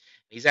Latin.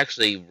 He's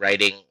actually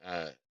writing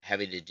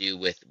having to do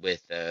with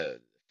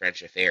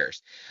French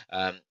affairs,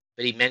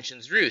 but he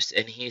mentions Rus,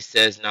 and he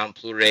says "Non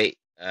plure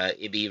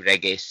ibi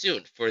reges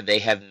sunt," for they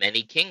have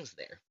many kings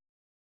there.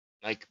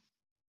 Like,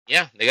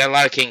 yeah, they got a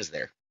lot of kings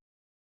there.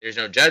 There's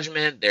no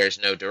judgment.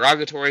 There's no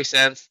derogatory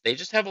sense. They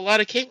just have a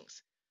lot of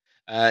kings.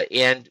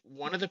 And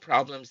one of the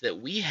problems that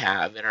we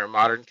have in our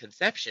modern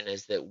conception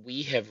is that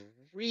we have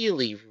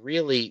really,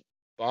 really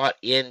bought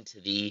into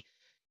the,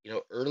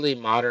 early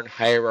modern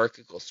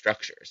hierarchical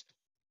structures.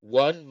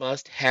 One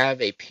must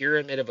have a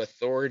pyramid of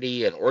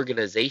authority, an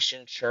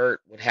organization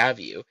chart, what have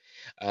you,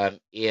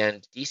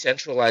 and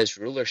decentralized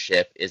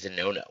rulership is a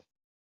no-no.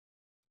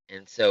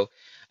 And so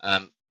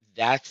um,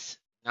 that's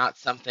not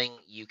something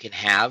you can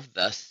have.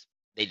 Thus,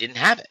 they didn't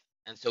have it,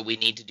 and so we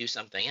need to do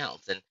something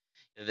else. And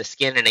the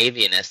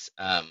Scandinavianists,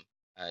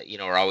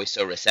 are always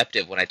so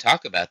receptive when I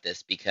talk about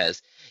this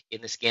because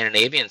in the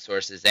Scandinavian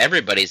sources,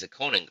 everybody's a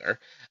Koninger,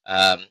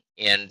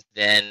 and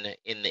then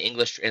in the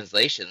English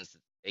translations,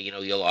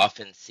 you'll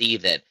often see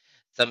that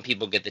some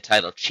people get the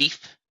title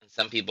chief and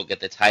some people get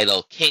the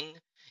title king,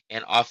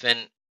 and often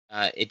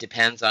it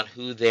depends on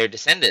who their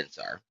descendants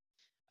are.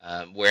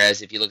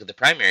 Whereas if you look at the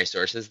primary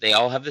sources, they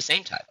all have the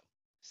same title.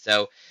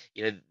 So,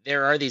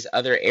 there are these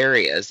other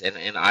areas,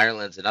 and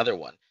Ireland's another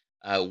one,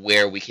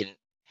 where we can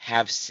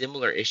have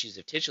similar issues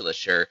of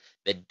titulature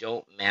that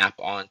don't map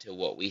onto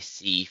what we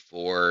see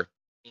for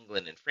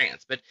England and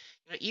France. But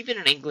even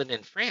in England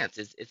and France,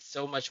 it's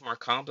so much more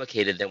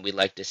complicated than we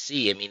like to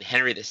see. I mean,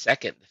 Henry II,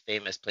 the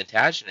famous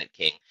Plantagenet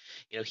king,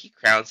 he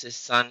crowns his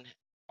son,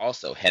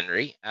 also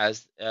Henry,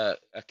 as a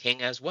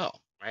king as well,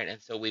 right?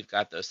 And so we've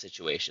got those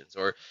situations.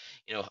 Or,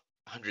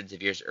 hundreds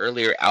of years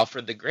earlier,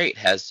 Alfred the Great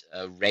has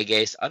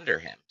reges under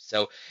him.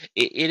 So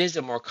it is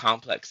a more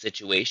complex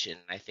situation.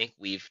 I think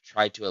we've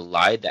tried to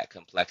elide that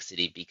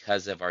complexity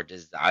because of our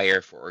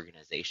desire for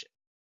organization.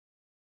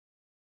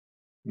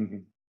 Hmm.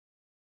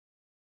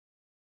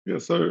 Yeah.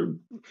 So,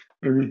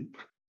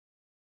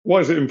 why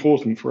is it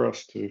important for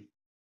us to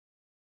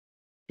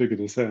figure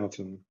this out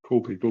and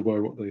call people by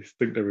what they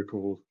think they were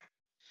called?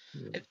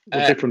 What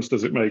Uh, difference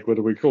does it make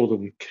whether we call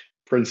them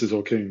princes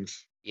or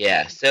kings?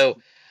 yeah, so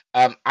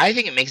I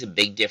think it makes a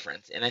big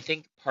difference. And I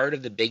think part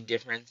of the big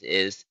difference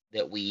is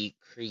that we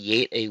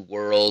create a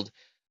world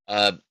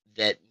uh,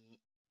 that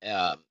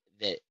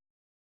that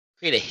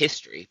create a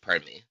history,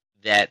 pardon me,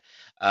 that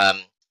um,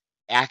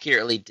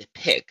 accurately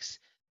depicts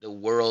the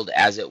world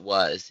as it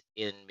was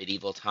in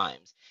medieval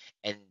times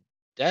and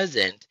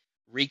doesn't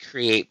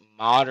recreate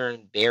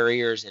modern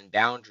barriers and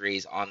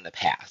boundaries on the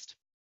past.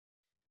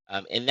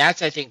 And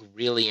that's, I think,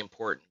 really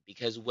important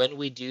because when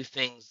we do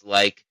things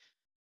like,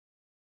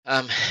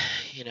 um,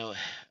 you know,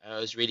 I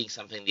was reading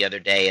something the other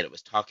day and it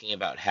was talking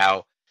about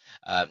how,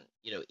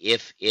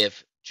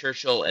 if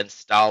Churchill and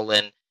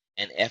Stalin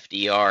and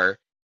FDR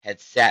had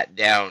sat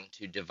down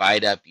to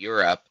divide up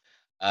Europe,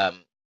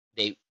 um,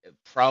 they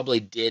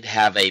probably did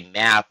have a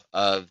map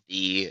of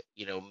the,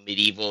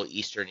 medieval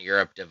Eastern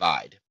Europe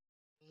divide.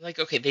 Like,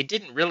 okay, they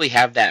didn't really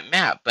have that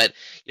map, but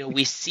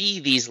we see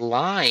these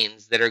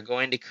lines that are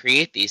going to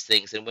create these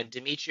things. And when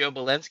Dmitry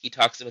Obolensky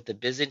talks about the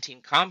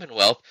Byzantine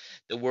Commonwealth,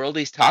 the world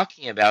he's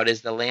talking about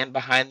is the land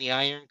behind the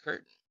Iron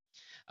Curtain.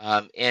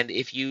 And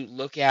if you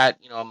look at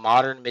a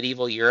modern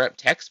medieval Europe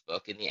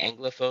textbook in the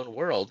Anglophone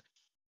world,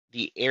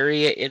 the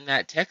area in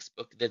that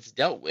textbook that's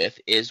dealt with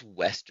is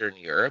Western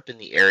Europe, and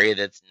the area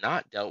that's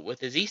not dealt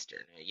with is Eastern.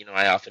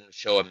 I often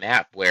show a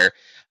map where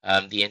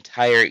the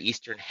entire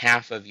eastern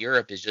half of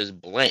Europe is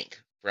just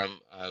blank from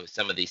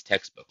some of these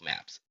textbook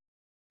maps.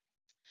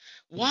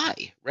 Mhm.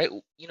 Why, right?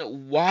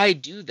 Why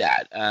do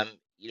that?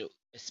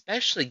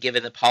 Especially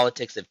given the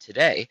politics of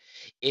today,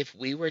 if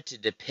we were to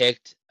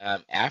depict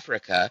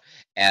Africa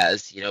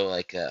as,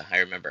 I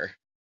remember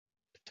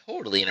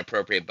totally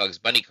inappropriate Bugs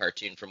Bunny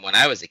cartoon from when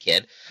I was a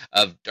kid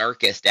of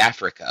darkest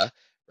Africa,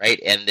 right?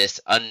 And this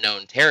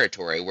unknown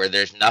territory where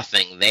there's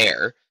nothing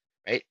there,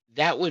 right?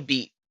 That would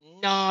be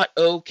not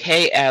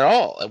okay at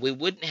all. And we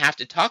wouldn't have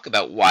to talk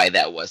about why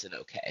that wasn't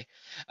okay.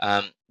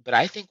 But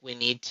I think we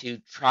need to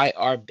try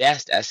our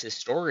best as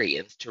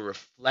historians to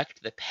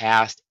reflect the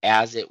past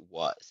as it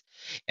was.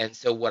 And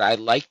so, what I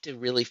like to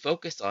really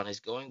focus on is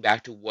going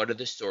back to what do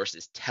the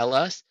sources tell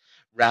us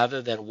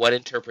rather than what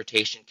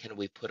interpretation can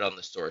we put on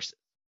the sources.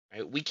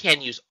 Right? We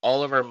can use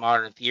all of our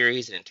modern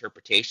theories and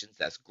interpretations.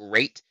 That's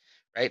great,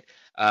 right?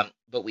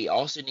 But we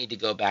also need to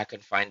go back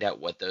and find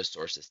out what those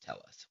sources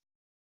tell us.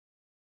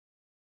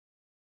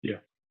 Yeah,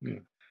 yeah.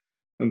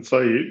 And so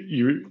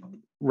you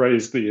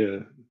raised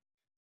the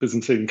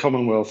Byzantine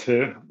Commonwealth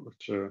here,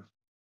 which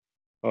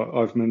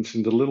I've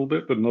mentioned a little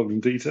bit, but not in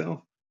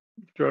detail.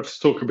 Do you have to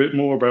talk a bit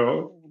more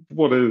about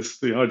what is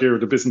the idea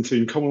of the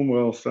Byzantine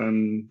Commonwealth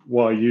and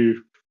why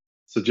you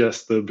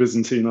suggest the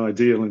Byzantine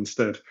ideal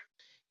instead?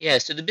 Yeah,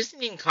 so the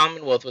Byzantine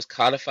Commonwealth was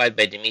codified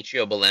by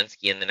Dmitry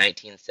Obolensky in the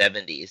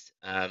 1970s,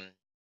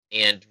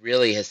 and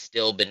really has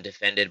still been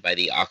defended by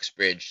the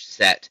Oxbridge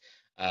set,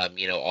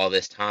 all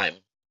this time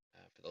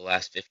for the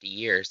last 50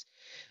 years.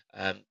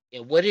 And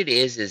what it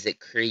is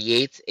it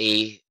creates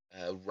a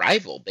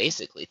rival,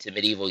 basically, to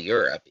medieval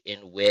Europe,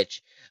 in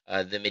which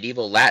the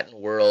medieval Latin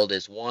world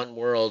is one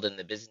world and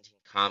the Byzantine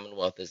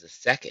Commonwealth is a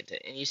second.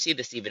 And you see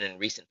this even in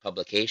recent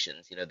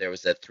publications. There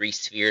was a Three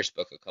Spheres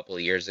book a couple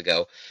of years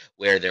ago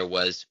where there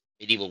was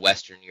medieval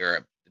Western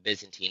Europe, the the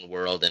Byzantine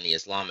world and the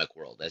Islamic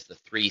world as the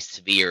three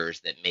spheres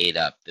that made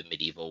up the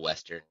medieval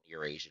Western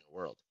Eurasian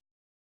world.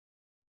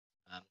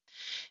 Um,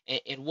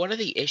 and one of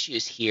the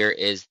issues here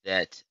is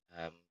that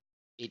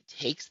it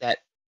takes that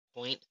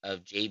point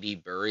of J.B.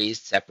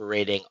 Bury's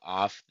separating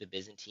off the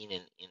Byzantine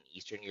and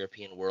Eastern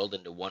European world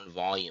into one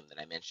volume that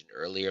I mentioned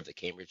earlier of the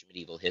Cambridge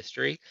Medieval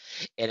History,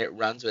 and it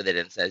runs with it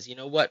and says, you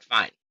know what,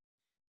 fine,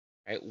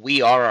 right?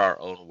 We are our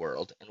own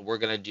world, and we're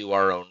going to do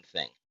our own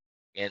thing.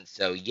 And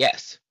so,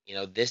 yes,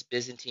 this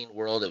Byzantine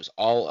world, it was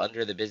all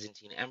under the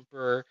Byzantine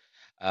emperor.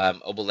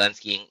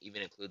 Obolensky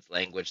even includes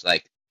language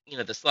like,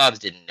 the Slavs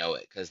didn't know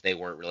it because they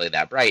weren't really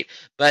that bright,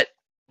 but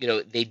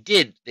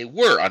they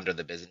were under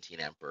the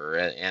Byzantine emperor,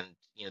 and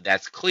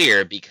that's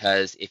clear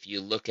because if you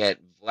look at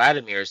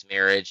Vladimir's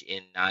marriage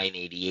in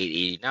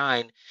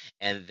 988-89,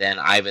 and then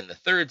Ivan the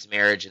Third's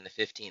marriage in the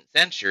 15th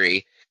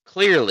century,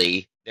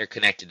 clearly they're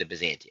connected to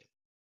Byzantium,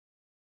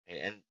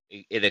 and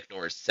it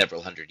ignores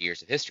several hundred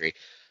years of history.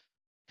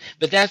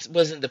 But that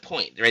wasn't the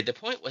point, right? The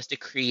point was to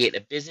create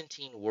a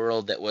Byzantine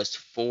world that was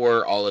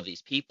for all of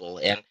these people.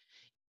 And,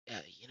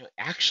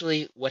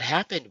 actually, what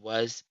happened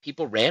was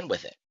people ran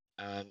with it.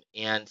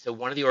 And so,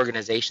 one of the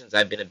organizations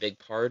I've been a big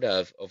part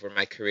of over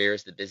my career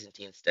is the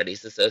Byzantine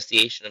Studies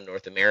Association of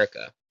North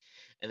America.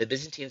 And the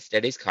Byzantine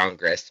Studies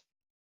Congress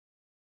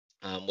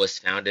was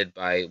founded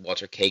by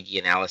Walter Kagi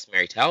and Alice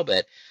Mary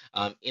Talbot,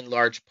 in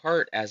large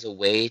part as a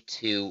way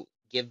to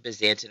give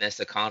Byzantinists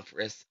a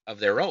conference of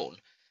their own,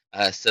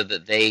 so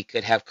that they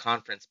could have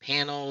conference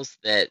panels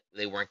that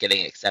they weren't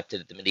getting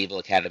accepted at the Medieval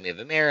Academy of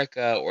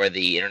America or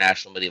the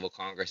International Medieval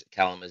Congress at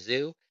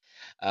Kalamazoo.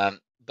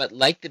 But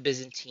like the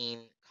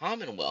Byzantine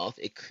Commonwealth,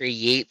 it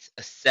creates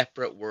a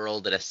separate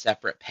world and a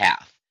separate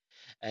path.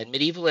 And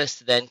medievalists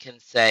then can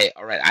say,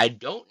 all right, I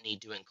don't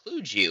need to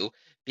include you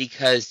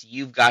because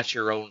you've got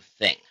your own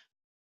thing.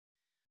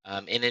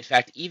 And in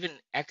fact, even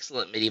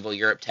excellent medieval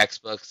Europe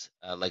textbooks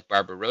like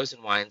Barbara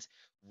Rosenwein's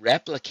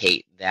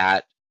replicate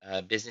that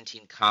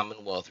Byzantine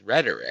Commonwealth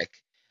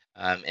rhetoric,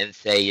 and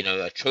say,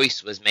 a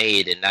choice was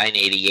made in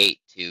 988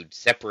 to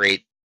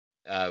separate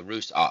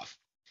Rus off.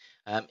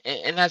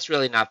 And that's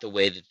really not the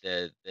way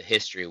that the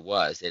history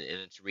was, and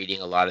it's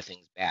reading a lot of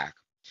things back.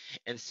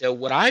 And so,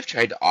 what I've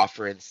tried to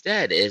offer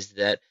instead is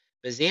that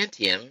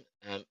Byzantium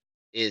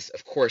is,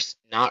 of course,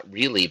 not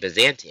really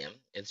Byzantium.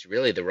 It's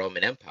really the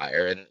Roman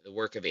Empire. And the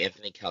work of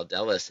Anthony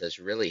Caldelas has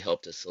really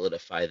helped to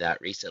solidify that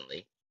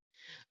recently.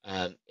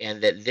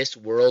 And that this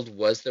world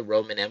was the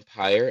Roman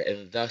Empire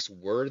and thus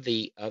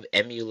worthy of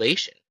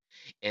emulation.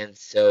 And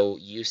so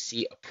you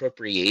see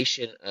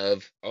appropriation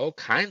of all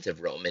kinds of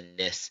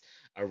Romanness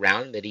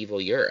around medieval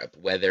Europe,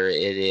 whether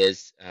it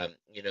is,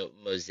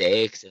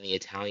 mosaics in the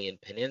Italian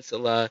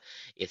peninsula,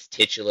 it's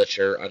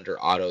titulature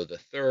under Otto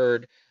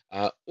III,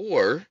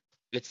 or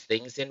it's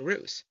things in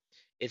Rus.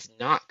 It's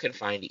not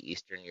confined to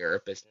Eastern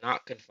Europe. It's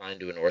not confined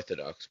to an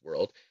Orthodox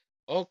world.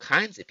 All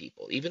kinds of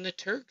people, even the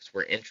Turks,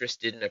 were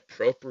interested in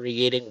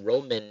appropriating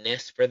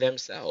Romanness for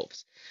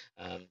themselves.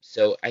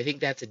 So I think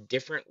that's a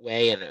different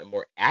way and a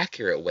more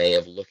accurate way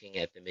of looking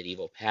at the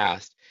medieval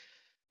past.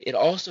 It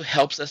also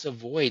helps us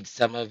avoid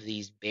some of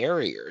these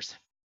barriers,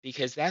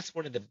 because that's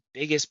one of the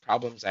biggest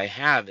problems I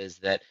have is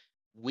that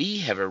we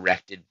have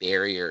erected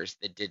barriers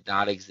that did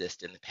not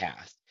exist in the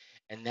past.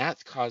 And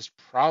that's caused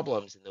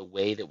problems in the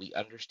way that we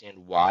understand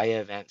why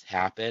events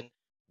happen,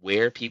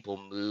 where people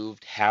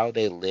moved, how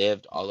they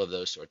lived, all of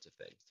those sorts of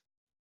things.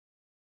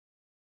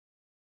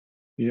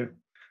 Yeah,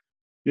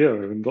 yeah,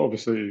 and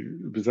obviously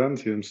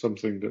Byzantium,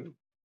 something that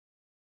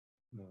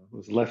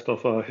was left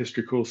off our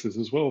history courses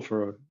as well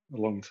for a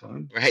long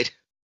time. Right.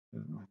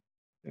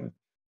 Yeah.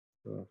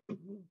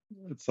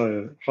 It's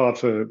hard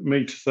for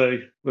me to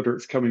say whether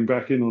it's coming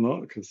back in or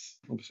not, because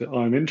obviously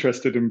I'm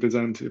interested in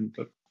Byzantium,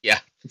 but Yeah.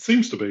 it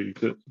seems to be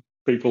that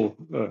people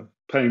are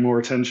paying more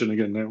attention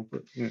again now.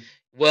 But yeah.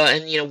 Well,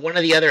 and one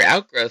of the other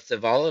outgrowths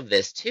of all of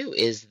this too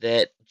is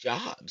that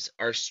jobs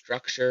are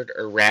structured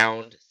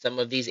around some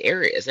of these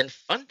areas, and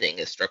funding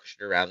is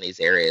structured around these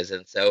areas.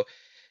 And so,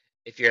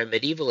 if you're a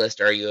medievalist,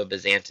 are you a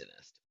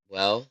Byzantinist?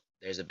 Well,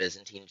 there's a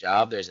Byzantine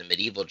job, there's a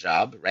medieval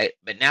job, right?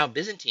 But now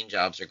Byzantine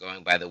jobs are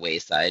going by the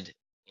wayside.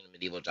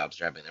 Medieval jobs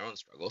are having their own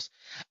struggles.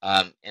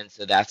 And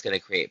so that's going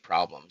to create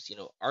problems.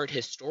 Art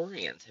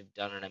historians have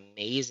done an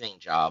amazing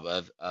job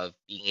of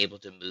being able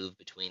to move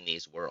between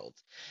these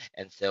worlds.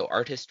 And so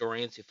art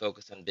historians who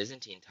focus on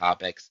Byzantine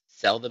topics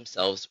sell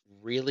themselves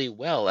really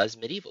well as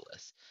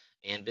medievalists.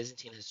 And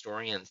Byzantine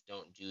historians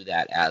don't do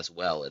that as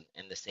well. And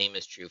the same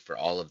is true for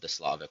all of the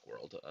Slavic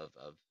world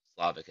of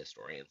Slavic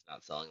historians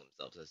not selling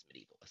themselves as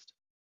medievalist.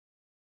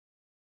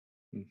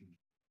 Mhm.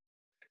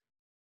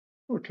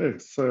 Okay,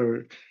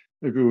 so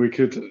maybe we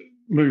could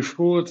move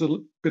forward a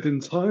bit in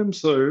time.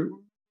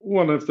 So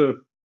one of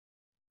the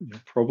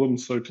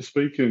problems, so to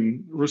speak,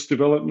 in Rus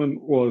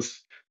development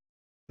was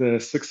their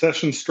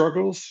succession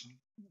struggles.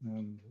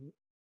 And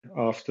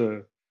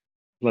after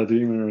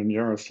Vladimir and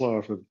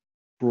Yaroslav had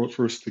brought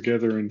Rus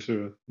together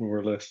into a more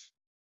or less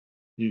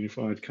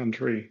unified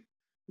country,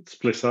 it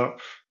split up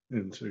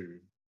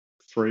into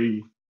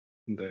three,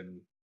 and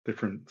then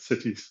different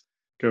cities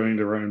going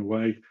their own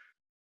way.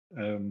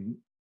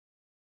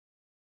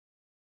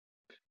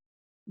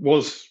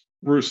 Was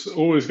Rus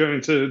always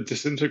going to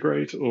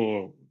disintegrate,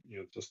 or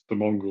just the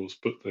Mongols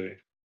put the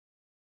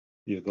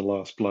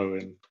last blow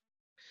in?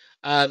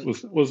 Um,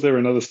 Was there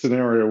another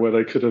scenario where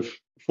they could have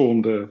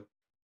formed a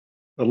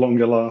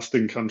longer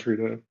lasting country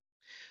there?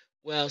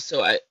 well,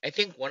 so I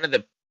think one of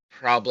the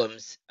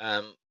problems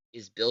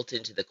is built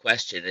into the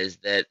question is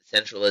that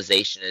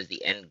centralization is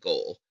the end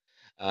goal.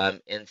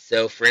 And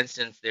so, for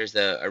instance, there's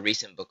a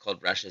recent book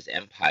called Russia's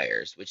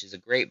Empires, which is a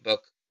great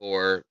book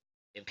for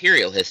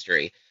imperial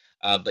history,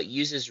 but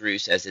uses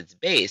Rus as its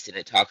base. And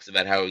it talks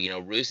about how,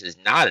 Rus is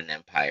not an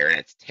empire and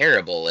it's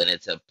terrible and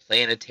it's a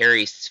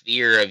planetary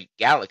sphere of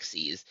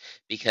galaxies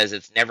because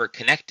it's never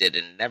connected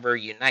and never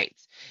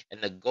unites.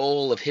 And the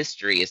goal of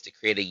history is to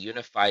create a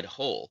unified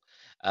whole.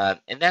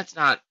 And that's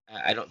not,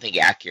 I don't think,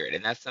 accurate.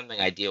 And that's something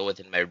I deal with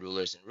in my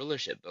Rulers and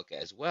Rulership book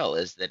as well,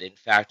 is that in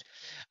fact,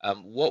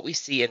 what we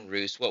see in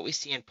Rus, what we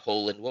see in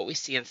Poland, what we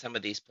see in some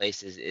of these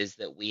places is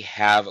that we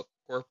have a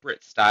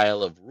corporate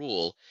style of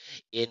rule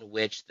in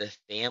which the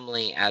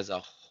family as a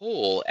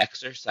whole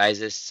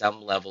exercises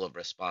some level of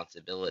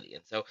responsibility.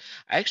 And so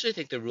I actually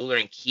think the ruler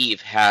in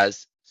Kiev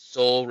has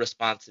sole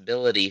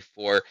responsibility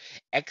for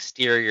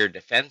exterior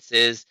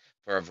defenses,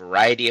 for a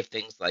variety of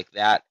things like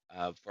that,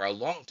 for a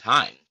long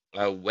time.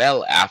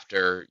 Well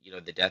after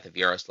the death of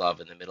Yaroslav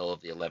in the middle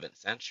of the 11th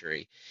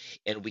century,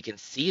 and we can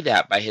see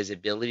that by his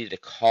ability to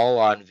call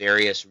on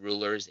various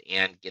rulers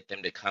and get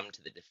them to come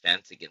to the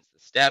defense against the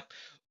steppe,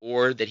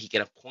 or that he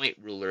can appoint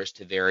rulers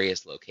to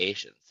various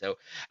locations. So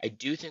I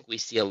do think we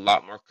see a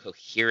lot more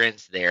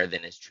coherence there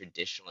than is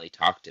traditionally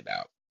talked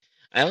about.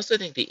 I also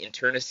think the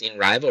internecine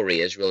rivalry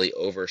is really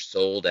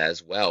oversold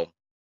as well.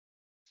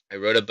 I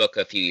wrote a book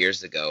a few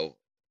years ago,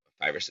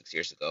 5 or 6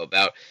 years ago,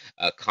 about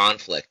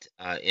conflict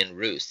in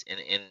Rus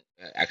and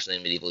actually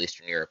in medieval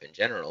Eastern Europe in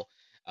general.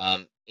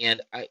 And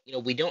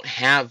we don't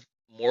have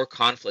more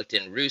conflict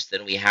in Rus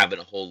than we have in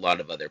a whole lot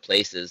of other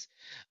places.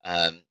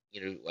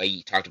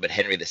 I talked about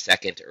Henry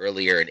II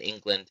earlier in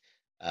England.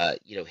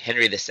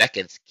 Henry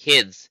II's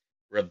kids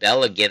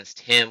rebel against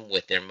him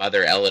with their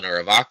mother Eleanor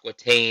of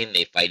Aquitaine.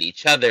 They fight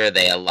each other.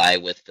 They ally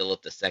with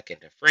Philip II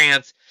of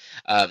France.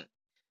 Um,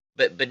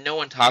 but no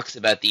one talks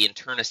about the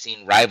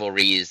internecine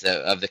rivalries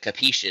of the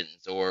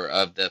Capetians or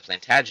of the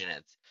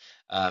Plantagenets.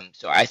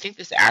 So I think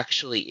this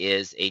actually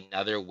is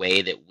another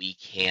way that we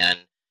can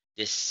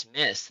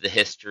dismiss the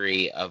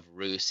history of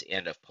Rus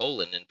and of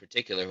Poland in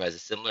particular, who has a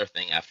similar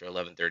thing after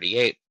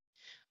 1138,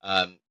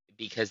 um,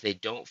 because they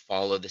don't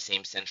follow the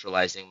same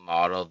centralizing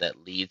model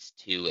that leads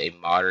to a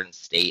modern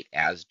state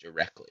as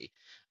directly.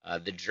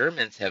 The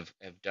Germans have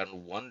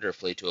done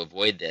wonderfully to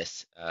avoid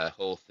this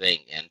whole thing.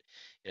 And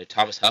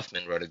Thomas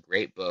Huffman wrote a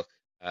great book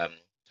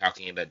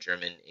talking about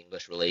German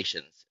English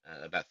relations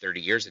about 30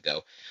 years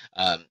ago,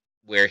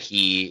 where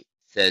he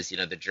says,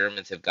 the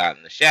Germans have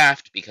gotten the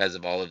shaft because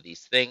of all of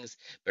these things,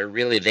 but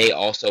really they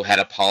also had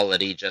a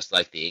polity just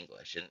like the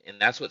English. And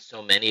that's what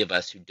so many of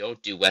us who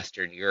don't do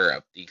Western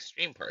Europe, the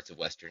extreme parts of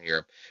Western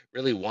Europe,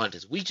 really want,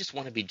 is we just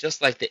want to be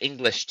just like the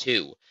English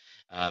too.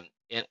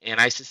 And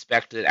I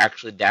suspect that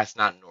actually that's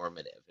not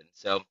normative. And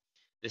so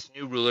this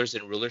new Rulers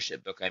and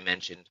Rulership book I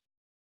mentioned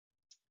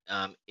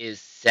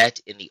is set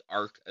in the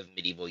arc of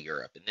medieval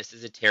Europe. And this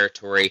is a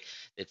territory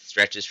that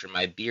stretches from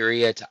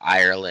Iberia to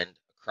Ireland,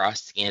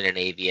 across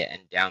Scandinavia,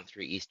 and down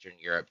through Eastern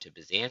Europe to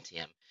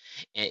Byzantium.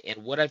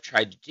 And what I've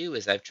tried to do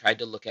is I've tried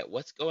to look at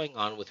what's going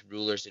on with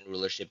rulers and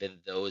rulership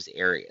in those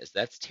areas.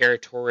 That's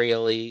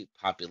territorially,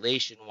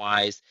 population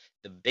wise,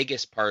 the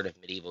biggest part of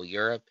medieval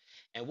Europe.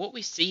 And what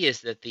we see is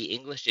that the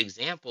English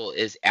example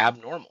is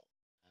abnormal.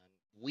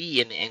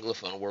 We in the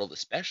Anglophone world,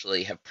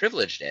 especially, have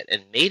privileged it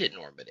and made it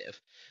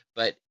normative,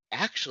 but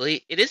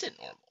actually, it isn't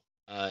normal.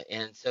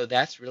 And so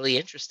that's really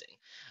interesting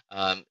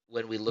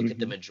when we look at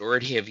the Hmm.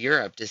 majority of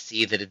Europe to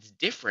see that it's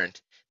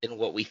different than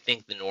what we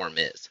think the norm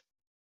is.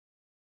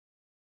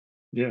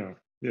 Yeah,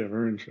 yeah,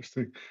 very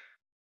interesting.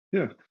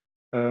 Yeah.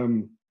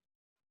 Um,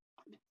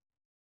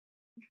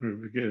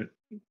 we get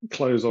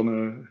close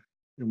on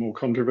a more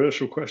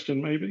controversial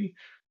question, maybe.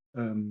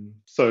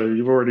 So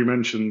you've already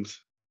mentioned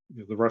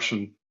the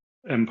Russian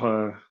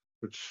Empire,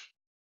 which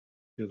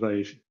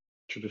they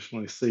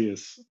traditionally see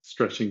as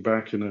stretching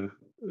back in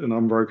an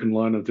unbroken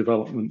line of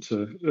development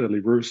to early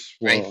Rus,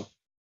 Right. while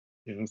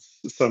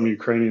some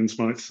Ukrainians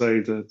might say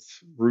that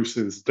Rus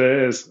is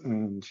theirs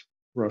and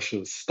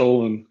Russia's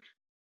stolen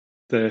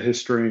their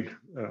history.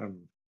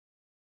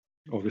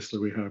 Obviously,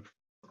 we have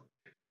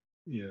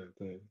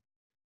the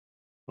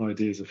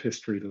ideas of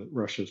history that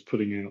Russia's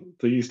putting out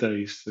these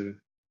days to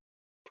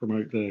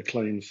promote their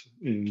claims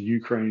in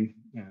Ukraine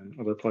and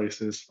other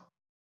places.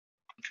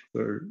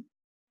 So,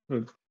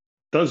 uh,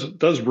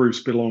 does Rus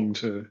belong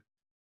to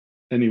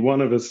any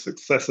one of its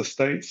successor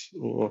states,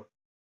 or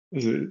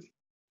is it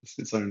just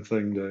its own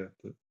thing there?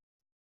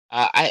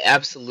 I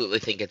absolutely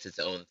think it's its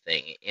own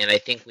thing, and I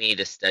think we need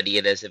to study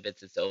it as if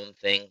it's its own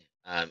thing.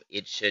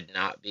 It should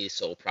not be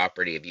sole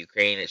property of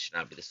Ukraine. It should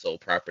not be the sole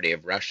property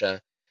of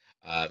Russia.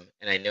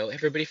 And I know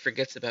everybody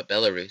forgets about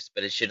Belarus,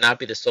 but it should not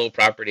be the sole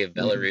property of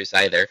Mhm. Belarus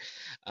either.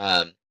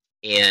 Um,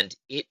 and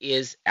it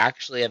is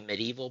actually a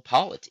medieval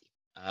polity.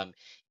 Um,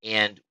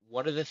 and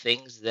one of the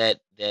things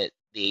that the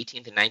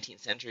 18th and 19th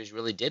centuries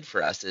really did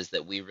for us is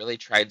that we really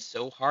tried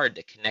so hard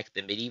to connect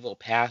the medieval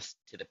past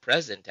to the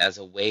present as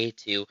a way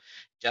to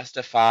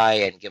justify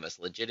and give us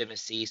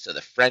legitimacy. So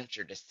the French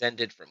are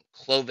descended from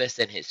Clovis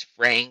and his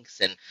Franks,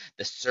 and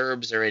the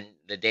Serbs are in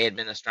the De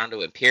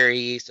Administrando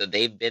Imperii, so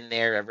they've been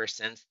there ever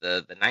since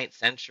the ninth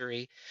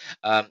century.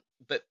 Um,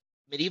 but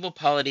medieval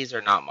polities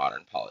are not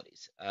modern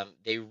polities.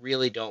 They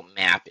really don't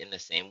map in the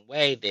same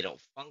way. They don't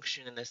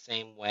function in the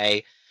same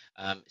way.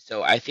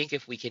 So I think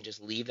if we can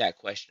just leave that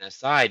question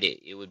aside,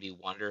 it would be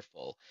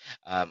wonderful.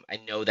 I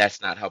know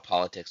that's not how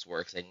politics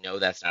works. I know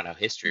that's not how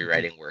history Mhm.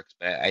 writing works,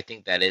 but I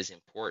think that is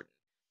important.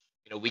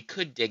 We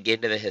could dig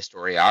into the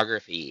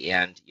historiography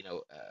and,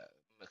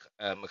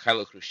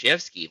 Mikhailo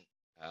Khrushchevsky,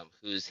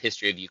 whose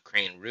History of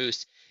Ukraine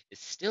Rus is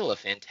still a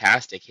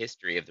fantastic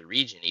history of the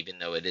region, even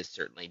though it is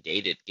certainly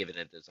dated, given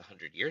that it's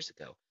 100 years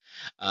ago.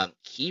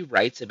 He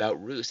writes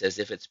about Rus as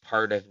if it's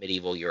part of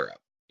medieval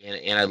Europe.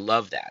 And I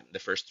love that, the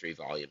first three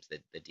volumes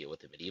that deal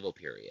with the medieval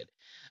period.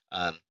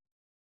 Um,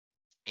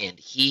 and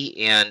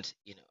he and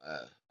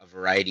a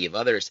variety of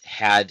others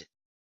had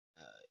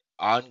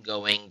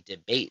ongoing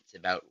debates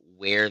about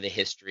where the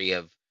history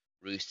of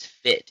Rus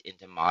fit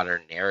into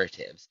modern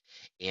narratives.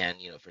 And,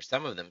 for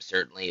some of them,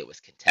 certainly it was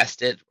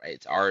contested, right?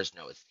 It's ours,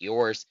 no, it's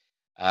yours.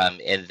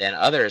 And then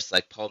others,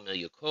 like Paul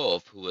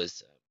Milyukov, who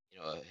was,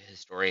 a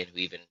historian who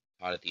even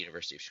taught at the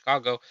University of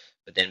Chicago,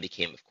 but then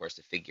became, of course,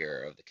 a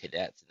figure of the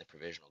cadets in the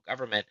provisional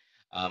government,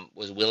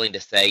 was willing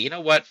to say, you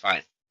know what,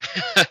 fine.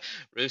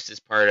 Rus is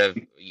part of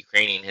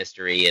Ukrainian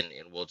history,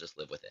 and we'll just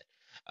live with it.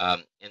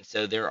 And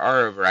so there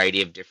are a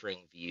variety of differing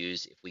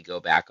views if we go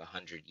back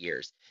 100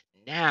 years.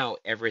 Now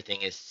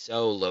everything is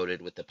so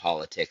loaded with the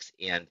politics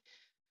and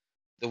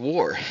the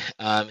war,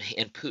 and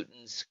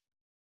Putin's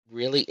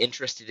really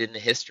interested in the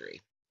history,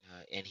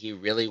 and he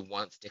really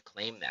wants to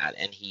claim that.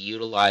 And he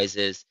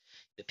utilizes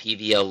the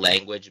PVL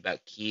language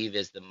about Kiev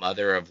as the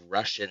mother of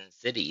Russian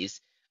cities,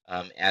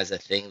 as a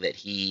thing that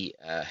he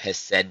has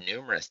said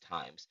numerous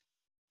times.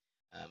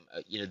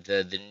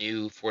 The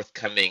new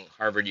forthcoming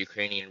Harvard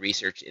Ukrainian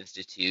Research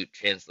Institute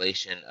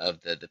translation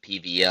of the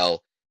PVL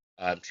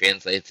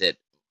translates it,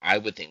 I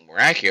would think, more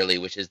accurately,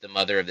 which is the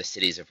mother of the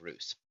cities of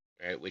Rus,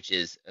 right? Which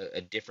is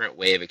a different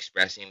way of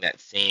expressing that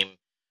same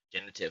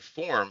genitive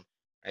form,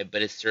 right?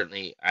 But it's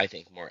certainly, I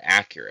think, more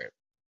accurate.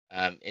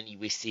 And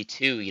we see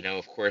too,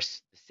 of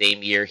course, the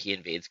same year he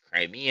invades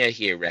Crimea,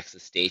 he erects a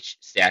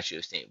statue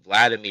of Saint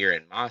Vladimir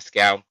in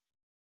Moscow.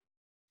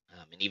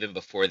 And even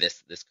before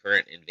this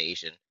current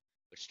invasion,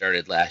 which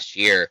started last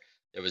year,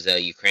 there was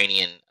a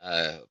Ukrainian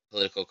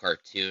political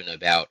cartoon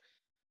about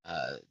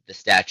the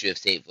statue of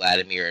Saint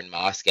Vladimir in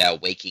Moscow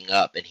waking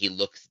up, and he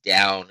looks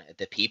down at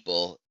the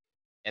people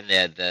and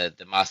the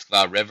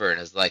Moskva River and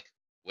is like,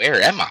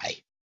 "Where am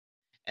I?"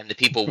 And the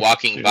people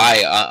walking Yeah.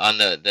 by on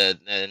the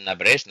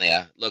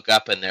Nabrezhnaya look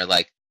up and they're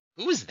like,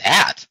 "Who is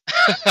that?"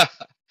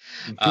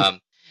 Mhm.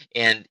 um,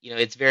 and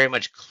it's very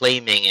much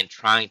claiming and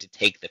trying to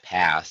take the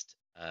past.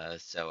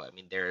 So I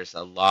mean, there's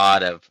a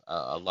lot of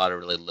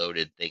really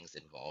loaded things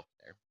involved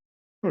there.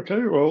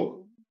 Okay,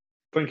 well,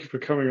 thank you for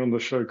coming on the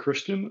show,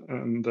 Christian.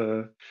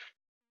 And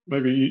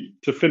maybe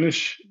to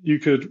finish, you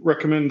could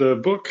recommend a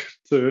book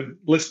to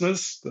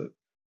listeners that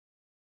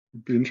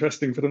would be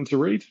interesting for them to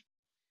read.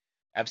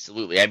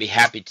 Absolutely, I'd be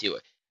happy to.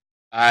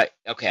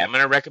 Okay, I'm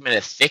going to recommend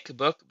a thick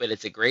book, but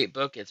it's a great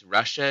book. It's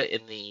Russia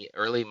in the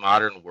Early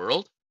Modern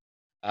World.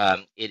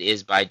 It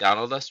is by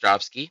Donald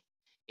Ostrovsky,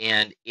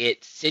 and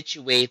it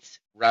situates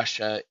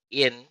Russia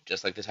in,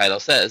 just like the title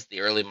says, the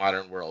early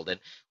modern world. And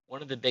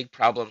one of the big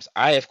problems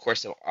I, of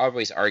course, am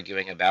always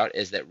arguing about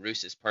is that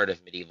Rus is part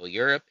of medieval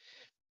Europe.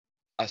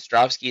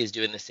 Ostrovsky is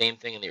doing the same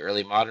thing in the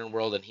early modern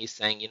world, and he's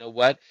saying, you know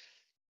what?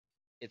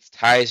 Its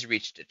ties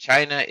reach to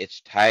China,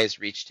 its ties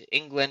reach to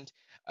England,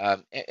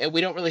 and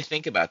we don't really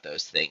think about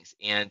those things.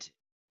 And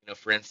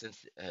for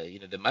instance,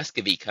 the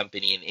Muscovy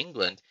Company in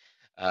England,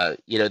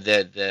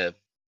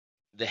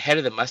 the head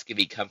of the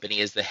Muscovy Company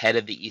is the head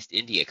of the East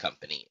India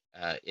Company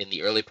in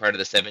the early part of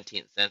the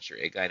 17th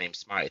century, a guy named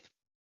Smythe.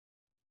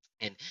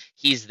 And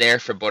he's there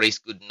for Boris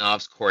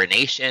Godunov's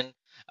coronation.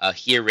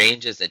 He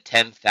arranges a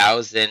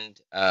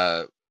 10,000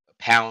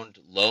 pound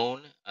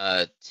loan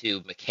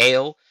to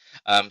Mikhail.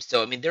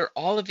 So, I mean, there are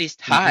all of these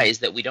Mhm. ties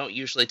that we don't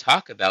usually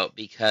talk about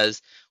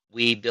because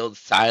we build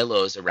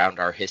silos around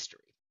our history.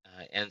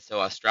 And so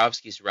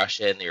Ostrovsky's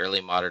Russia in the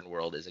Early Modern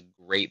World is a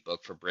great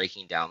book for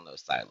breaking down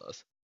those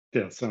silos.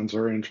 Yeah, sounds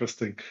very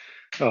interesting.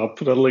 I'll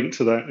put a link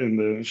to that in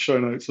the show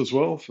notes as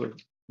well for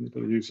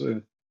anybody who's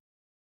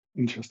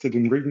interested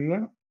in reading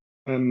that.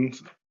 And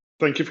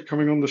thank you for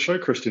coming on the show,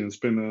 Christian. It's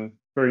been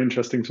very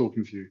interesting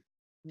talking to you.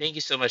 Thank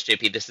you so much,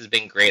 JP. This has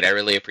been great. I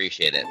really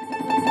appreciate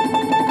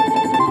it.